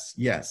 yes,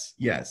 yes,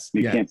 yes.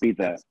 You can't beat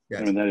that.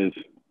 Yes. I mean, that is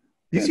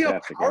you see how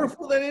fantastic.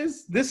 powerful that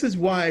is? This is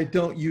why I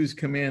don't use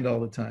Command all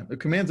the time. The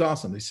Command's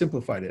awesome. They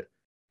simplified it,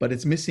 but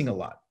it's missing a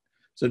lot.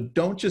 So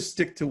don't just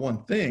stick to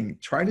one thing.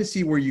 Try to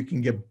see where you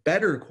can get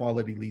better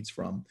quality leads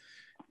from.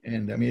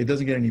 And I mean, it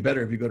doesn't get any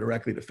better if you go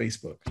directly to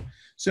Facebook.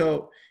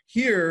 So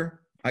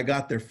here I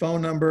got their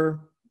phone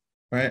number,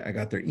 right? I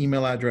got their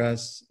email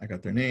address, I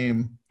got their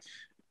name.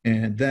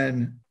 And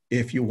then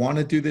if you want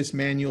to do this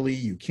manually,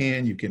 you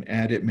can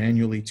add it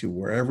manually to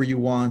wherever you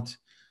want.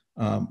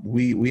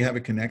 We have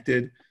it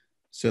connected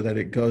so that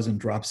it goes and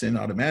drops in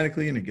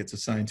automatically and it gets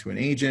assigned to an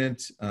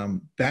agent.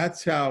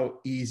 That's how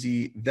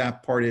easy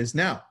that part is.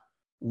 Now,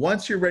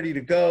 once you're ready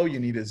to go, you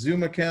need a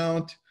Zoom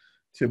account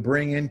to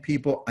bring in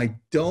people. I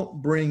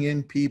don't bring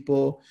in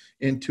people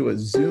into a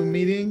Zoom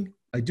meeting.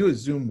 I do a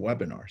Zoom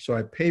webinar. So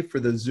I pay for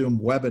the Zoom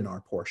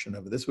webinar portion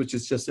of this, which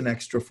is just an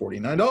extra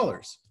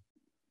 $49.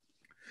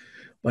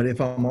 But if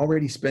I'm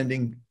already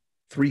spending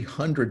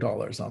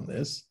 $300 on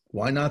this,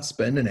 why not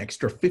spend an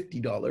extra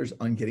 $50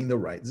 on getting the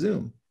right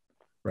Zoom,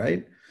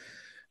 right?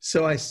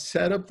 So I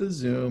set up the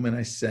Zoom and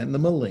I send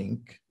them a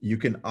link. You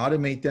can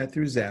automate that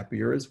through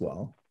Zapier as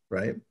well,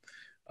 right?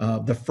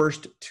 The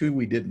first two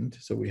we didn't,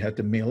 so we had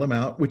to mail them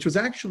out, which was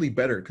actually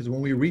better because when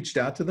we reached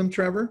out to them,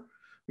 Trevor,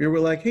 we were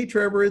like, hey,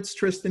 Trevor, it's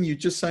Tristan. You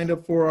just signed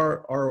up for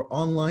our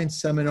online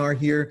seminar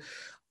here.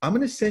 I'm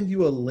going to send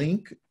you a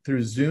link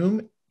through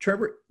Zoom.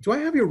 Trevor, do I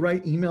have your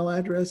right email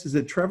address? Is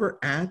it Trevor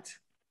at?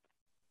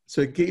 So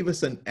it gave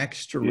us an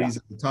extra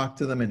reason to talk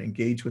to them and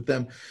engage with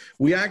them.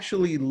 We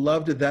actually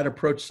loved that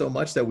approach so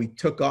much that we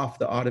took off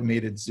the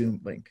automated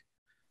Zoom link.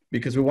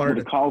 Because we wanted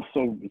the call's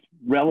so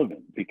relevant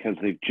because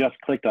they've just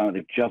clicked on it,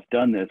 they've just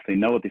done this, they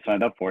know what they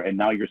signed up for, and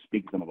now you're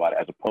speaking to them about it,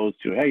 as opposed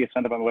to, hey, you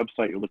signed up on the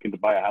website, you're looking to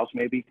buy a house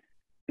maybe.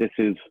 This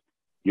is,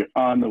 you're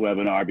on the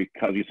webinar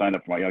because you signed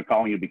up for it. I'm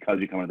calling you because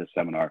you come to this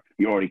seminar.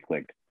 You already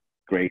clicked.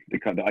 Great,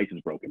 the ice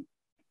is broken.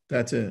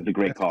 That's it. It's a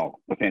great call,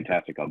 a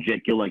fantastic call.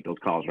 Jake, you'll like those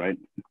calls, right?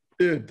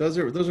 Dude, those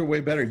are way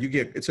better.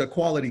 It's a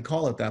quality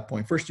call at that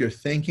point. First, you're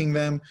thanking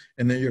them,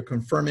 and then you're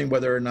confirming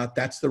whether or not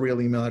that's the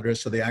real email address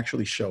so they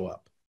actually show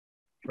up.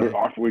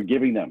 Right. We're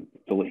giving them.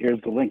 So here's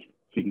the link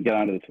so you can get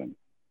onto this thing.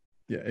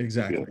 Yeah,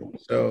 exactly. Beautiful.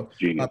 So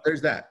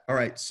there's that. All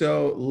right.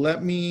 So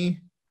let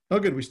me, oh,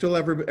 good. We still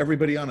have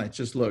everybody on. I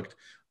just looked.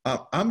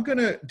 I'm going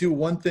to do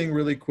one thing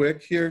really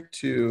quick here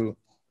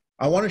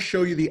I want to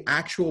show you the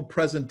actual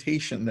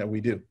presentation that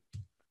we do.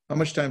 How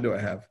much time do I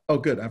have? Oh,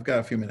 good. I've got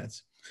a few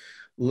minutes.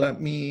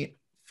 Let me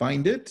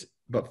find it.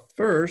 But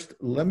first,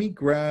 let me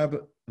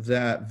grab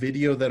that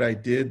video that I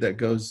did that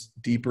goes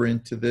deeper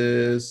into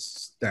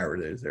this. There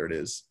it is. There it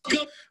is.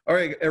 All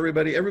right,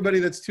 everybody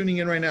that's tuning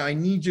in right now, I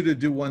need you to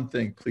do one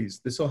thing, please.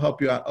 This will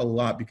help you out a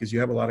lot because you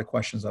have a lot of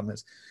questions on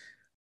this.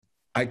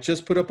 I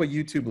just put up a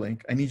YouTube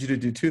link. I need you to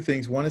do two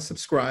things. One is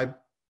subscribe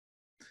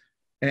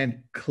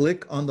and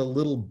click on the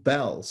little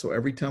bell. So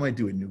every time I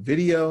do a new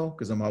video,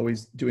 because I'm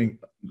always doing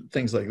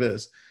things like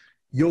this,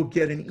 you'll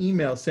get an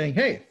email saying,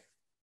 hey,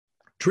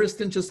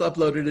 Tristan just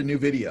uploaded a new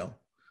video,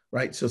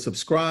 right? So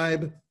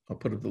subscribe. I'll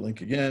put up the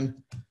link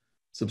again.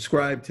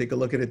 Subscribe, take a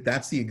look at it.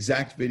 That's the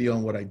exact video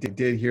on what I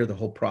did here, the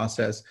whole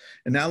process.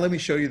 And now let me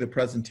show you the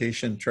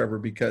presentation, Trevor,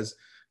 because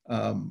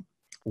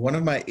one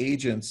of my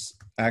agents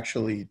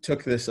actually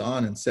took this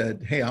on and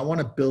said, hey, I want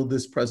to build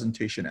this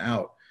presentation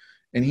out.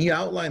 And he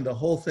outlined the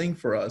whole thing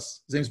for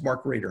us. His name's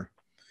Mark Rader.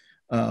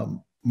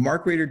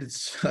 Mark Rader did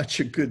such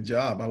a good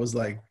job. I was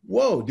like,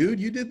 whoa, dude,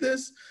 you did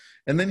this?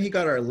 And then he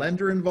got our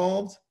lender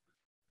involved,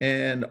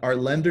 and our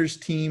lender's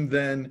team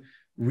then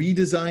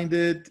redesigned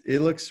it. It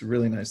looks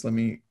really nice. Let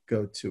me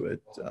go to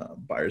it.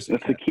 Buyers.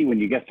 That's the key. When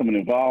you get someone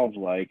involved,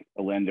 like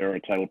a lender or a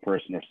title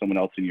person or someone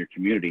else in your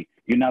community,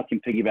 you now can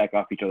piggyback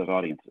off each other's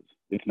audiences.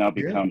 It now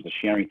becomes a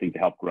sharing thing to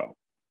help grow.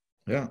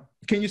 Yeah.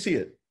 Can you see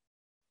it?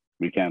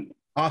 We can.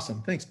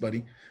 Awesome. Thanks,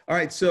 buddy. All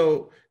right.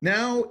 So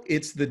now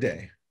it's the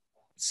day,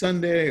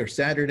 Sunday or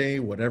Saturday,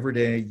 whatever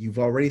day. You've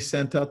already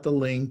sent out the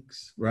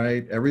links,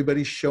 right?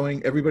 Everybody's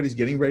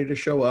getting ready to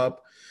show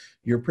up.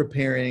 You're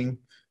preparing.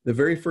 The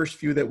very first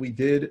few that we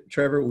did,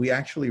 Trevor, we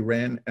actually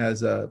ran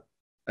as a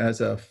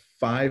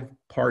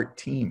 5-part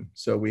team.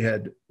 So we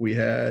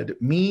had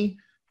me,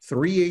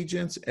 3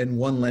 agents, and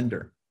 1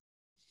 lender.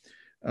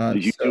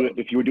 Did you do it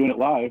if you were doing it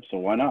live? So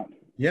why not?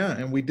 Yeah,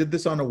 and we did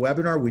this on a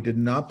webinar. We did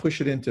not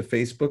push it into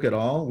Facebook at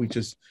all. We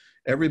just,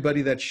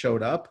 everybody that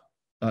showed up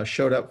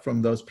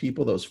from those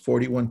people, those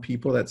 41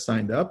 people that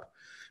signed up,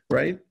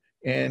 right?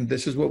 And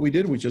this is what we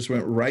did. We just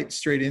went right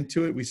straight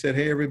into it. We said,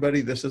 hey,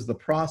 everybody, this is the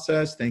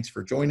process. Thanks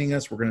for joining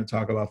us. We're going to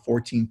talk about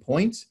 14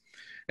 points.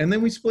 And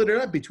then we split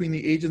it up between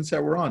the agents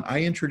that were on.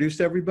 I introduced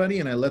everybody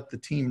and I let the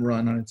team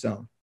run on its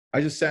own.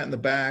 I just sat in the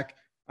back.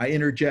 I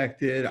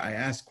interjected. I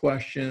asked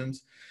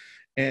questions.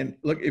 And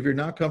look, if you're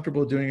not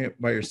comfortable doing it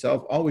by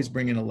yourself, always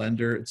bring in a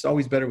lender. It's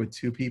always better with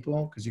 2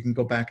 people because you can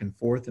go back and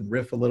forth and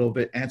riff a little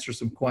bit, answer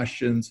some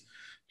questions,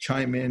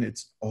 chime in.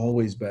 It's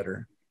always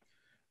better.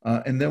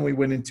 And then we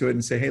went into it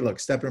and say, hey, look,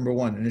 step number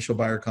 1, initial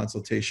buyer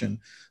consultation.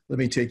 Let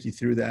me take you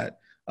through that.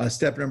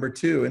 Step number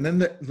 2, and then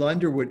the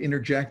lender would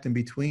interject in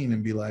between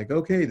and be like,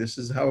 okay, this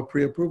is how a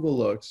pre-approval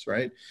looks,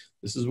 right?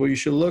 This is what you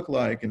should look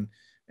like. And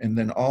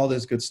then all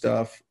this good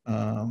stuff.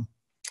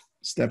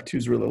 Step 2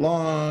 is really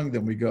long.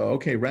 Then we go,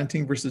 okay,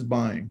 renting versus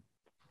buying.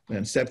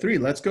 Then step 3,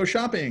 let's go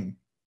shopping.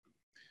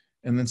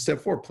 And then step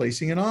 4,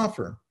 placing an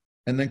offer.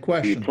 And then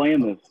questions. You're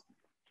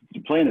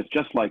playing this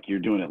just like you're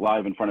doing it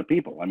live in front of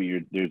people. I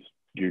mean,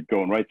 you're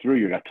going right through.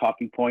 You've got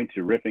talking points.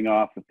 You're riffing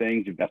off of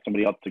things. You've got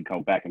somebody else to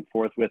go back and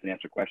forth with and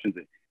answer questions.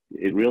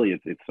 It really is.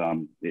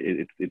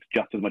 It's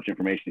just as much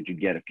information as you'd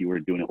get if you were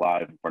doing it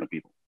live in front of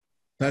people.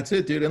 That's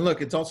it, dude. And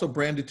look, it's also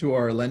branded to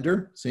our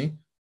lender, see,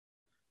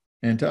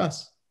 and to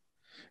us.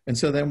 And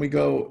so then we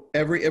go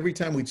every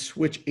time we'd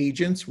switch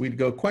agents, we'd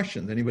go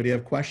questions. Anybody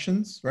have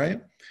questions,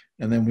 right?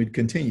 And then we'd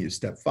continue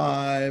step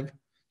 5,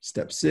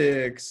 step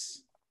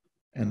 6,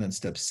 and then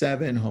step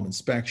 7, home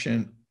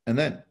inspection, and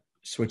then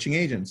switching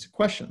agents,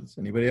 questions.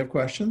 Anybody have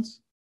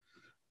questions?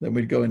 Then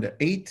we'd go into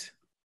 8,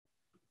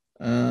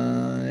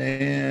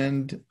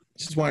 and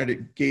just wanted to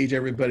gauge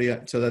everybody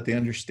up so that they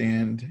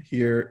understand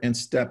here. And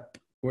step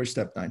 9?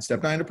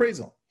 Step 9,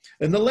 appraisal.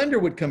 And the lender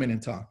would come in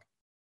and talk.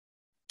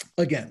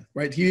 Again,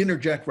 right? He'd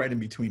interject right in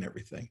between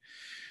everything.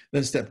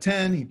 Then step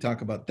 10, he'd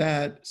talk about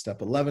that.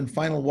 Step 11,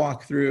 final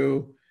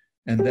walkthrough.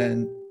 And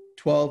then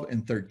 12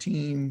 and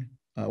 13,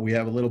 we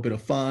have a little bit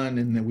of fun.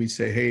 And then we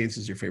say, hey, this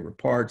is your favorite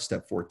part,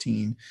 step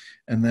 14.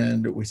 And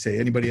then we say,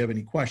 anybody have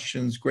any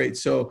questions? Great.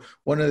 So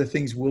one of the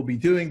things we'll be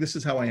doing, this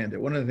is how I end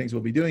it. One of the things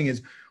we'll be doing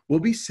is we'll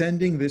be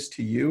sending this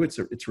to you.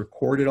 It's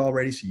recorded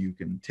already, so you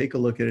can take a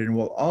look at it. And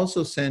we'll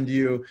also send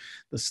you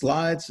the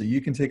slides so you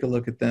can take a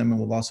look at them. And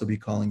we'll also be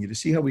calling you to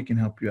see how we can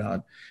help you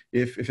out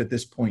if at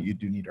this point you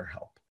do need our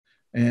help.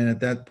 And at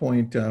that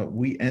point,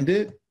 we end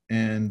it.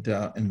 And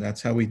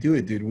that's how we do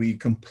it, dude. We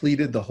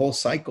completed the whole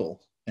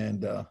cycle.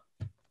 And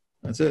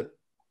that's it.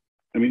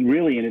 I mean,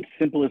 really, in its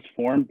simplest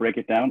form, break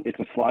it down. It's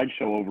a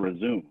slideshow over a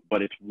Zoom,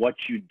 but it's what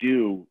you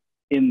do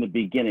in the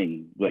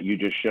beginning, what you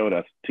just showed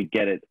us to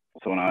get it.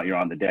 So now you're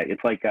on the day.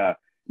 It's like a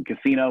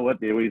casino.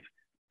 What they always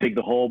dig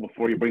the hole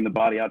before you bring the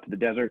body out to the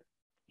desert.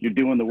 You're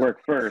doing the work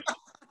first.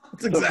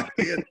 That's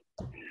exactly it.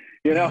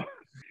 You know,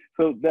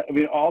 so that, I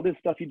mean, all this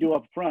stuff you do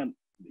up front,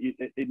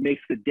 it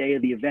makes the day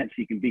of the event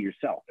so you can be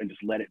yourself and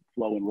just let it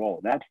flow and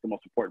roll. That's the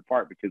most important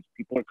part because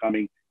people are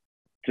coming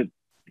to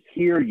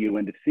hear you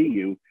and to see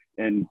you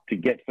and to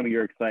get some of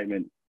your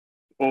excitement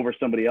over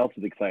somebody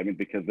else's excitement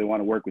because they want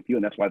to work with you.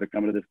 And that's why they're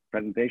coming to this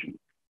presentation.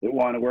 They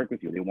want to work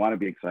with you. They want to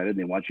be excited.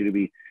 They want you to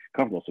be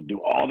comfortable. So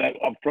do all that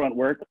upfront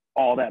work,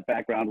 all that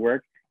background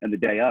work, and the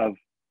day of,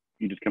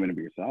 you just come in and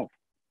be yourself.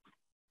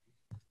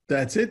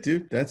 That's it,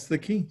 dude. That's the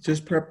key.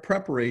 Just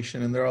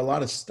preparation. And there are a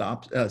lot of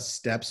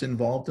steps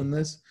involved in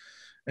this.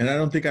 And I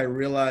don't think I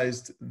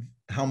realized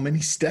how many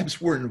steps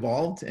were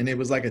involved. And it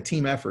was like a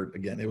team effort.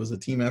 Again, it was a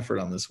team effort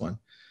on this one.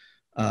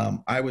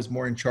 I was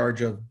more in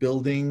charge of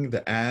building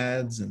the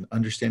ads and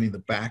understanding the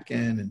back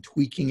end and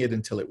tweaking it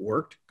until it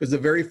worked. Because the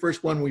very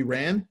first one we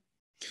ran,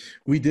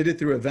 we did it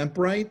through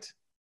Eventbrite,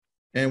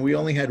 and we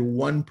only had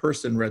 1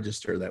 person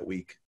register that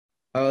week.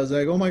 I was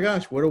like, oh my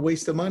gosh, what a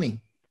waste of money,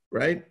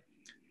 right?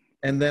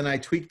 And then I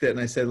tweaked it and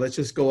I said, let's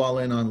just go all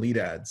in on lead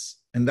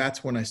ads. And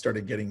that's when I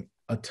started getting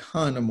a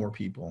ton of more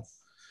people.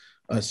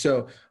 Guys,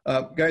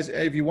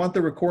 if you want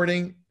the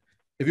recording,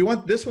 if you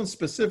want this one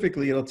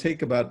specifically, it'll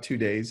take about 2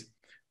 days.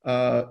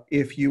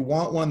 If you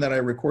want one that I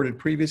recorded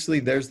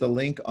previously, there's the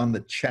link on the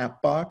chat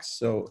box.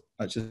 So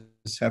I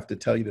just have to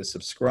tell you to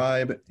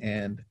subscribe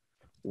and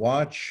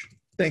watch.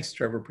 Thanks,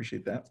 Trevor.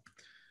 Appreciate that.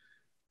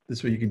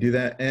 This way you can do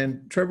that.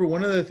 And Trevor,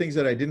 one of the things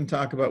that I didn't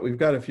talk about, we've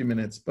got a few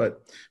minutes,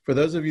 but for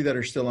those of you that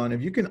are still on,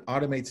 if you can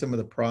automate some of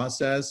the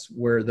process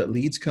where the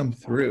leads come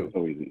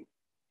through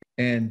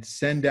and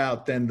send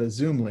out then the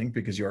Zoom link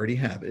because you already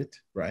have it,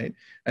 right?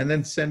 And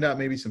then send out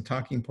maybe some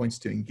talking points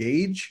to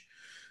engage,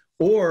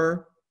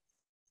 or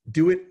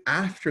do it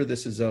after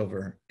this is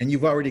over and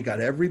you've already got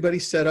everybody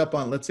set up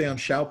on, let's say on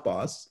Shout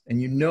Boss,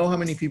 and you know how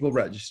many people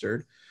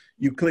registered.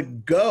 You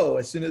click go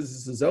as soon as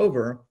this is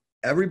over,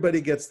 everybody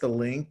gets the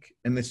link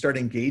and they start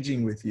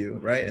engaging with you,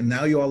 right? And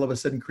now you all of a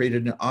sudden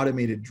created an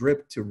automated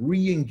drip to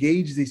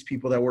re-engage these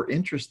people that were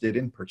interested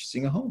in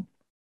purchasing a home.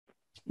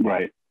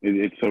 Right.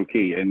 It's so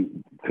key.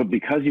 And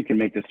because you can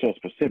make this so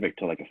specific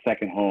to like a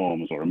second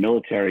homes or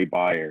military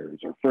buyers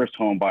or first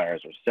home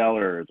buyers or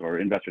sellers or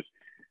investors,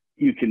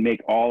 you can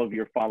make all of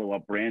your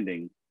follow-up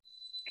branding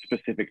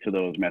specific to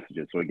those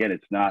messages. So again,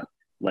 it's not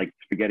like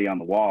spaghetti on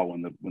the wall.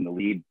 When the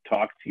lead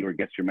talks to you or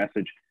gets your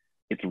message,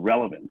 it's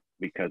relevant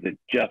because it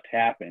just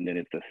happened and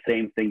it's the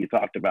same thing you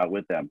talked about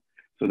with them.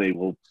 So they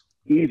will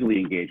easily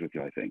engage with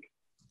you, I think.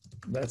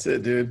 That's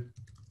it, dude.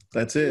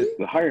 That's it.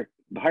 The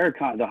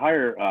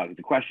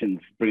questions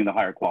bring the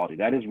higher quality.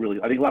 That is really,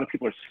 I think a lot of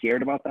people are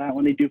scared about that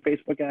when they do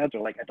Facebook ads,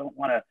 or like, I don't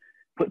want to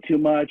put too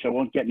much, I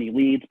won't get any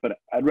leads, but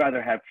I'd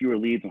rather have fewer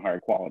leads and higher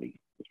quality,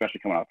 especially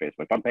coming out of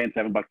Facebook. If I'm paying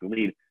 $7 a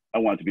lead, I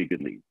want it to be a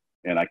good lead.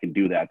 And I can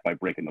do that by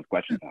breaking those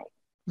questions out.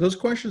 Those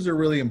questions are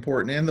really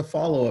important, and the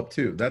follow-up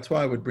too. That's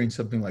why I would bring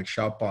something like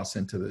Shout Boss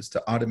into this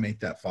to automate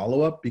that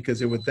follow-up,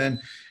 because it would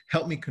then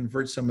help me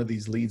convert some of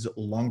these leads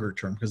longer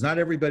term, because not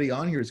everybody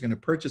on here is going to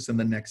purchase in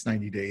the next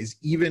 90 days,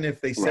 even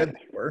if they said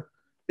they were.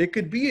 It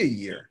could be a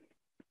year,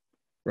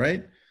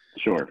 right?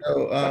 Sure.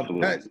 So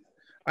guys,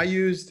 I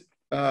used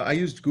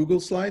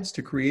Google Slides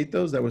to create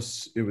those. It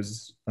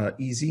was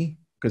easy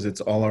because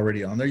it's all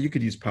already on there. You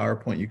could use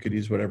PowerPoint. You could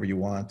use whatever you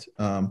want.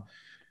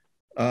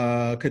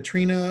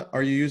 Katrina,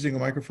 are you using a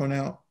microphone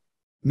now?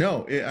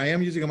 No, I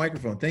am using a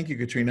microphone. Thank you,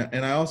 Katrina.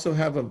 And I also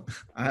have a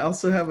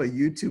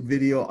YouTube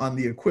video on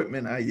the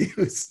equipment I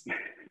use.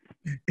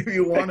 If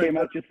you want, that came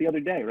out just the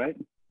other day, right?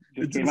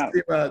 It came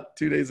out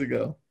 2 days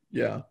ago.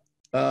 Yeah.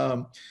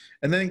 And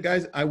then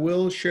guys, I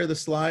will share the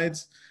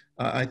slides.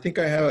 I think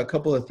I have a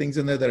couple of things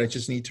in there that I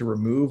just need to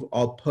remove.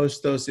 I'll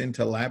post those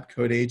into Lab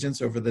Code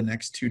Agents over the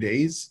next 2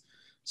 days.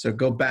 So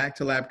go back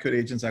to Lab Code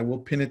Agents. I will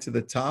pin it to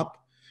the top.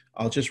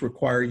 I'll just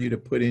require you to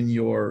put in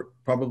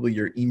probably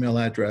your email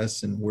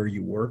address and where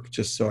you work,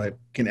 just so I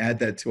can add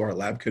that to our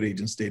Lab Code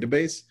Agents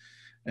database.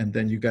 And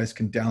then you guys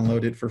can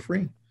download it for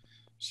free.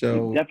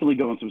 So you definitely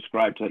go and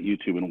subscribe to that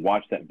YouTube and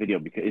watch that video,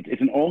 because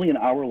it's only an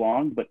hour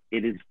long, but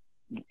it is,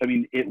 I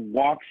mean, it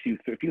walks you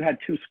through. If you had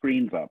 2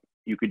 screens up,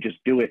 you could just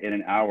do it in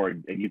an hour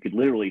and you could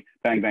literally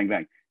bang, bang,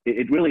 bang.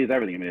 It really is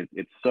everything. I mean,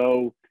 it's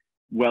so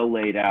well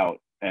laid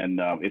out, and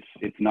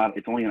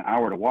it's only an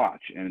hour to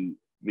watch. And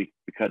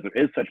because there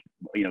is such,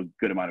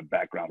 good amount of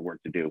background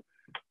work to do,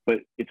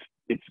 but it's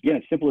again,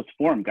 its simplest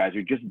form, guys.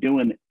 You're just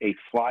doing a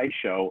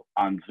slideshow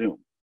on Zoom.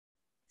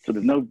 So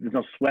there's no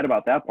sweat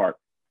about that part.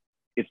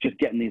 It's just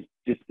getting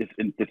this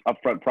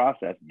upfront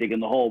process, digging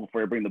the hole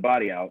before you bring the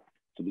body out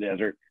to the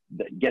desert,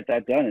 get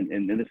that done.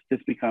 And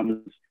this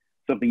becomes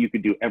something you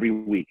could do every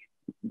week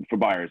for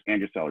buyers and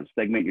your sellers.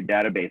 Segment your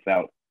database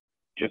out.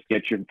 Just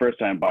get your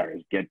first-time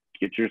buyers, get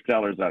your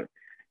sellers out.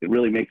 It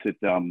really makes it,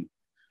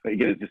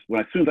 again, it's just,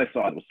 as soon as I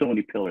saw it, there was so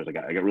many pillars, I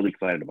got really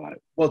excited about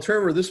it. Well,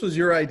 Trevor, this was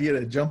your idea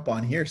to jump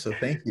on here, so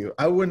thank you.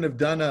 I wouldn't have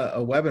done a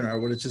webinar. I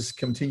would have just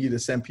continued to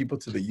send people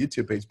to the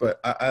YouTube page, but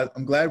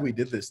I'm glad we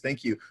did this.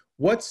 Thank you.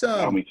 Me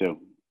too.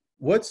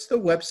 What's the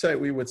website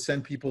we would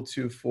send people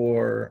to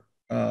for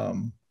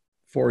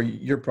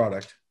your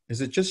product?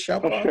 Is it just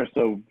Shoutboss? Oh, sure.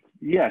 So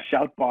yeah,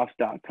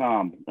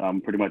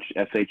 shoutboss.com, pretty much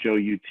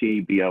SHOUTBOSS.com.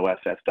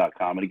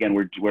 And again,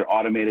 we're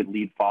automated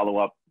lead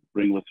follow-up,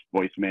 ringless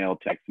voicemail,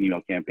 text and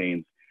email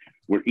campaigns.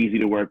 We're easy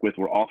to work with.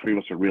 We're all 3 of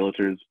us are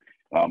realtors.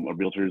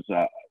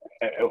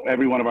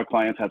 Every one of our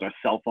clients has our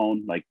cell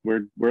phone. Like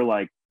we're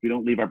like, we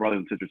don't leave our brothers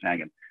and sisters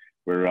hanging.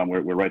 We're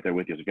right there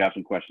with you. So if you have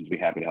some questions, we'd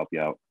be happy to help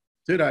you out.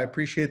 Dude, I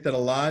appreciate that a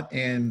lot.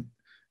 And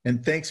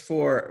thanks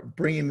for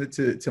bringing it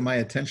to my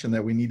attention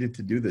that we needed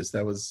to do this.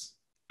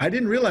 I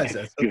didn't realize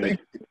that. So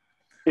thank you.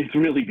 It's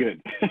really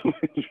good.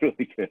 It's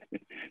really good.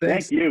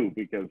 Thanks. Thank you,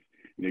 because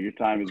your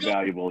time is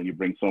valuable and you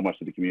bring so much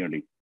to the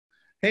community.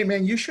 Hey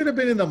man, you should have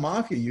been in the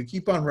mafia. You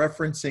keep on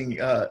referencing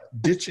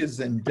ditches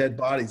and dead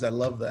bodies. I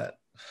love that.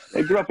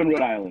 I grew up in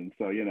Rhode Island,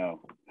 so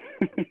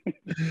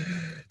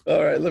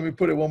All right, let me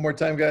put it one more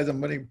time, guys. I'm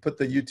going to put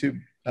the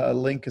YouTube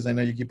link because I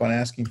know you keep on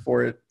asking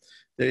for it.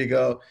 There you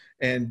go.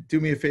 And do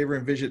me a favor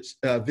and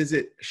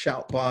visit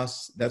Shout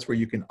Boss. That's where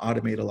you can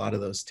automate a lot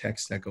of those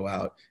texts that go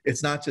out.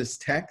 It's not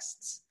just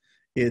texts.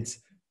 It's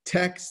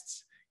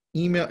texts,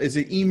 email. Is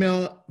it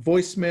email,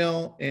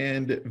 voicemail,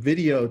 and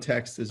video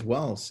text as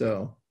well?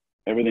 So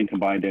everything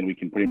combined in, we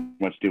can pretty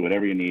much do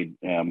whatever you need.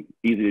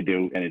 Easy to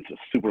do, and it's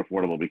super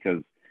affordable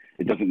because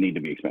it doesn't need to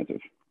be expensive.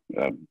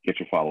 Get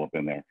your follow-up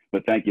in there.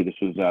 But thank you. This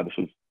was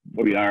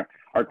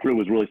our crew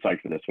was really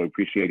psyched for this, so I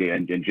appreciate it.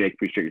 And Jake,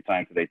 appreciate your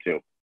time today too.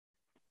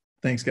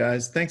 Thanks,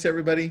 guys. Thanks,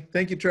 everybody.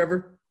 Thank you,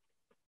 Trevor.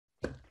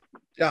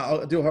 Yeah,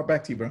 I'll do a heart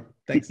back to you, bro.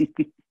 Thanks.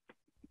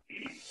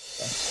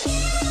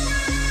 Bye.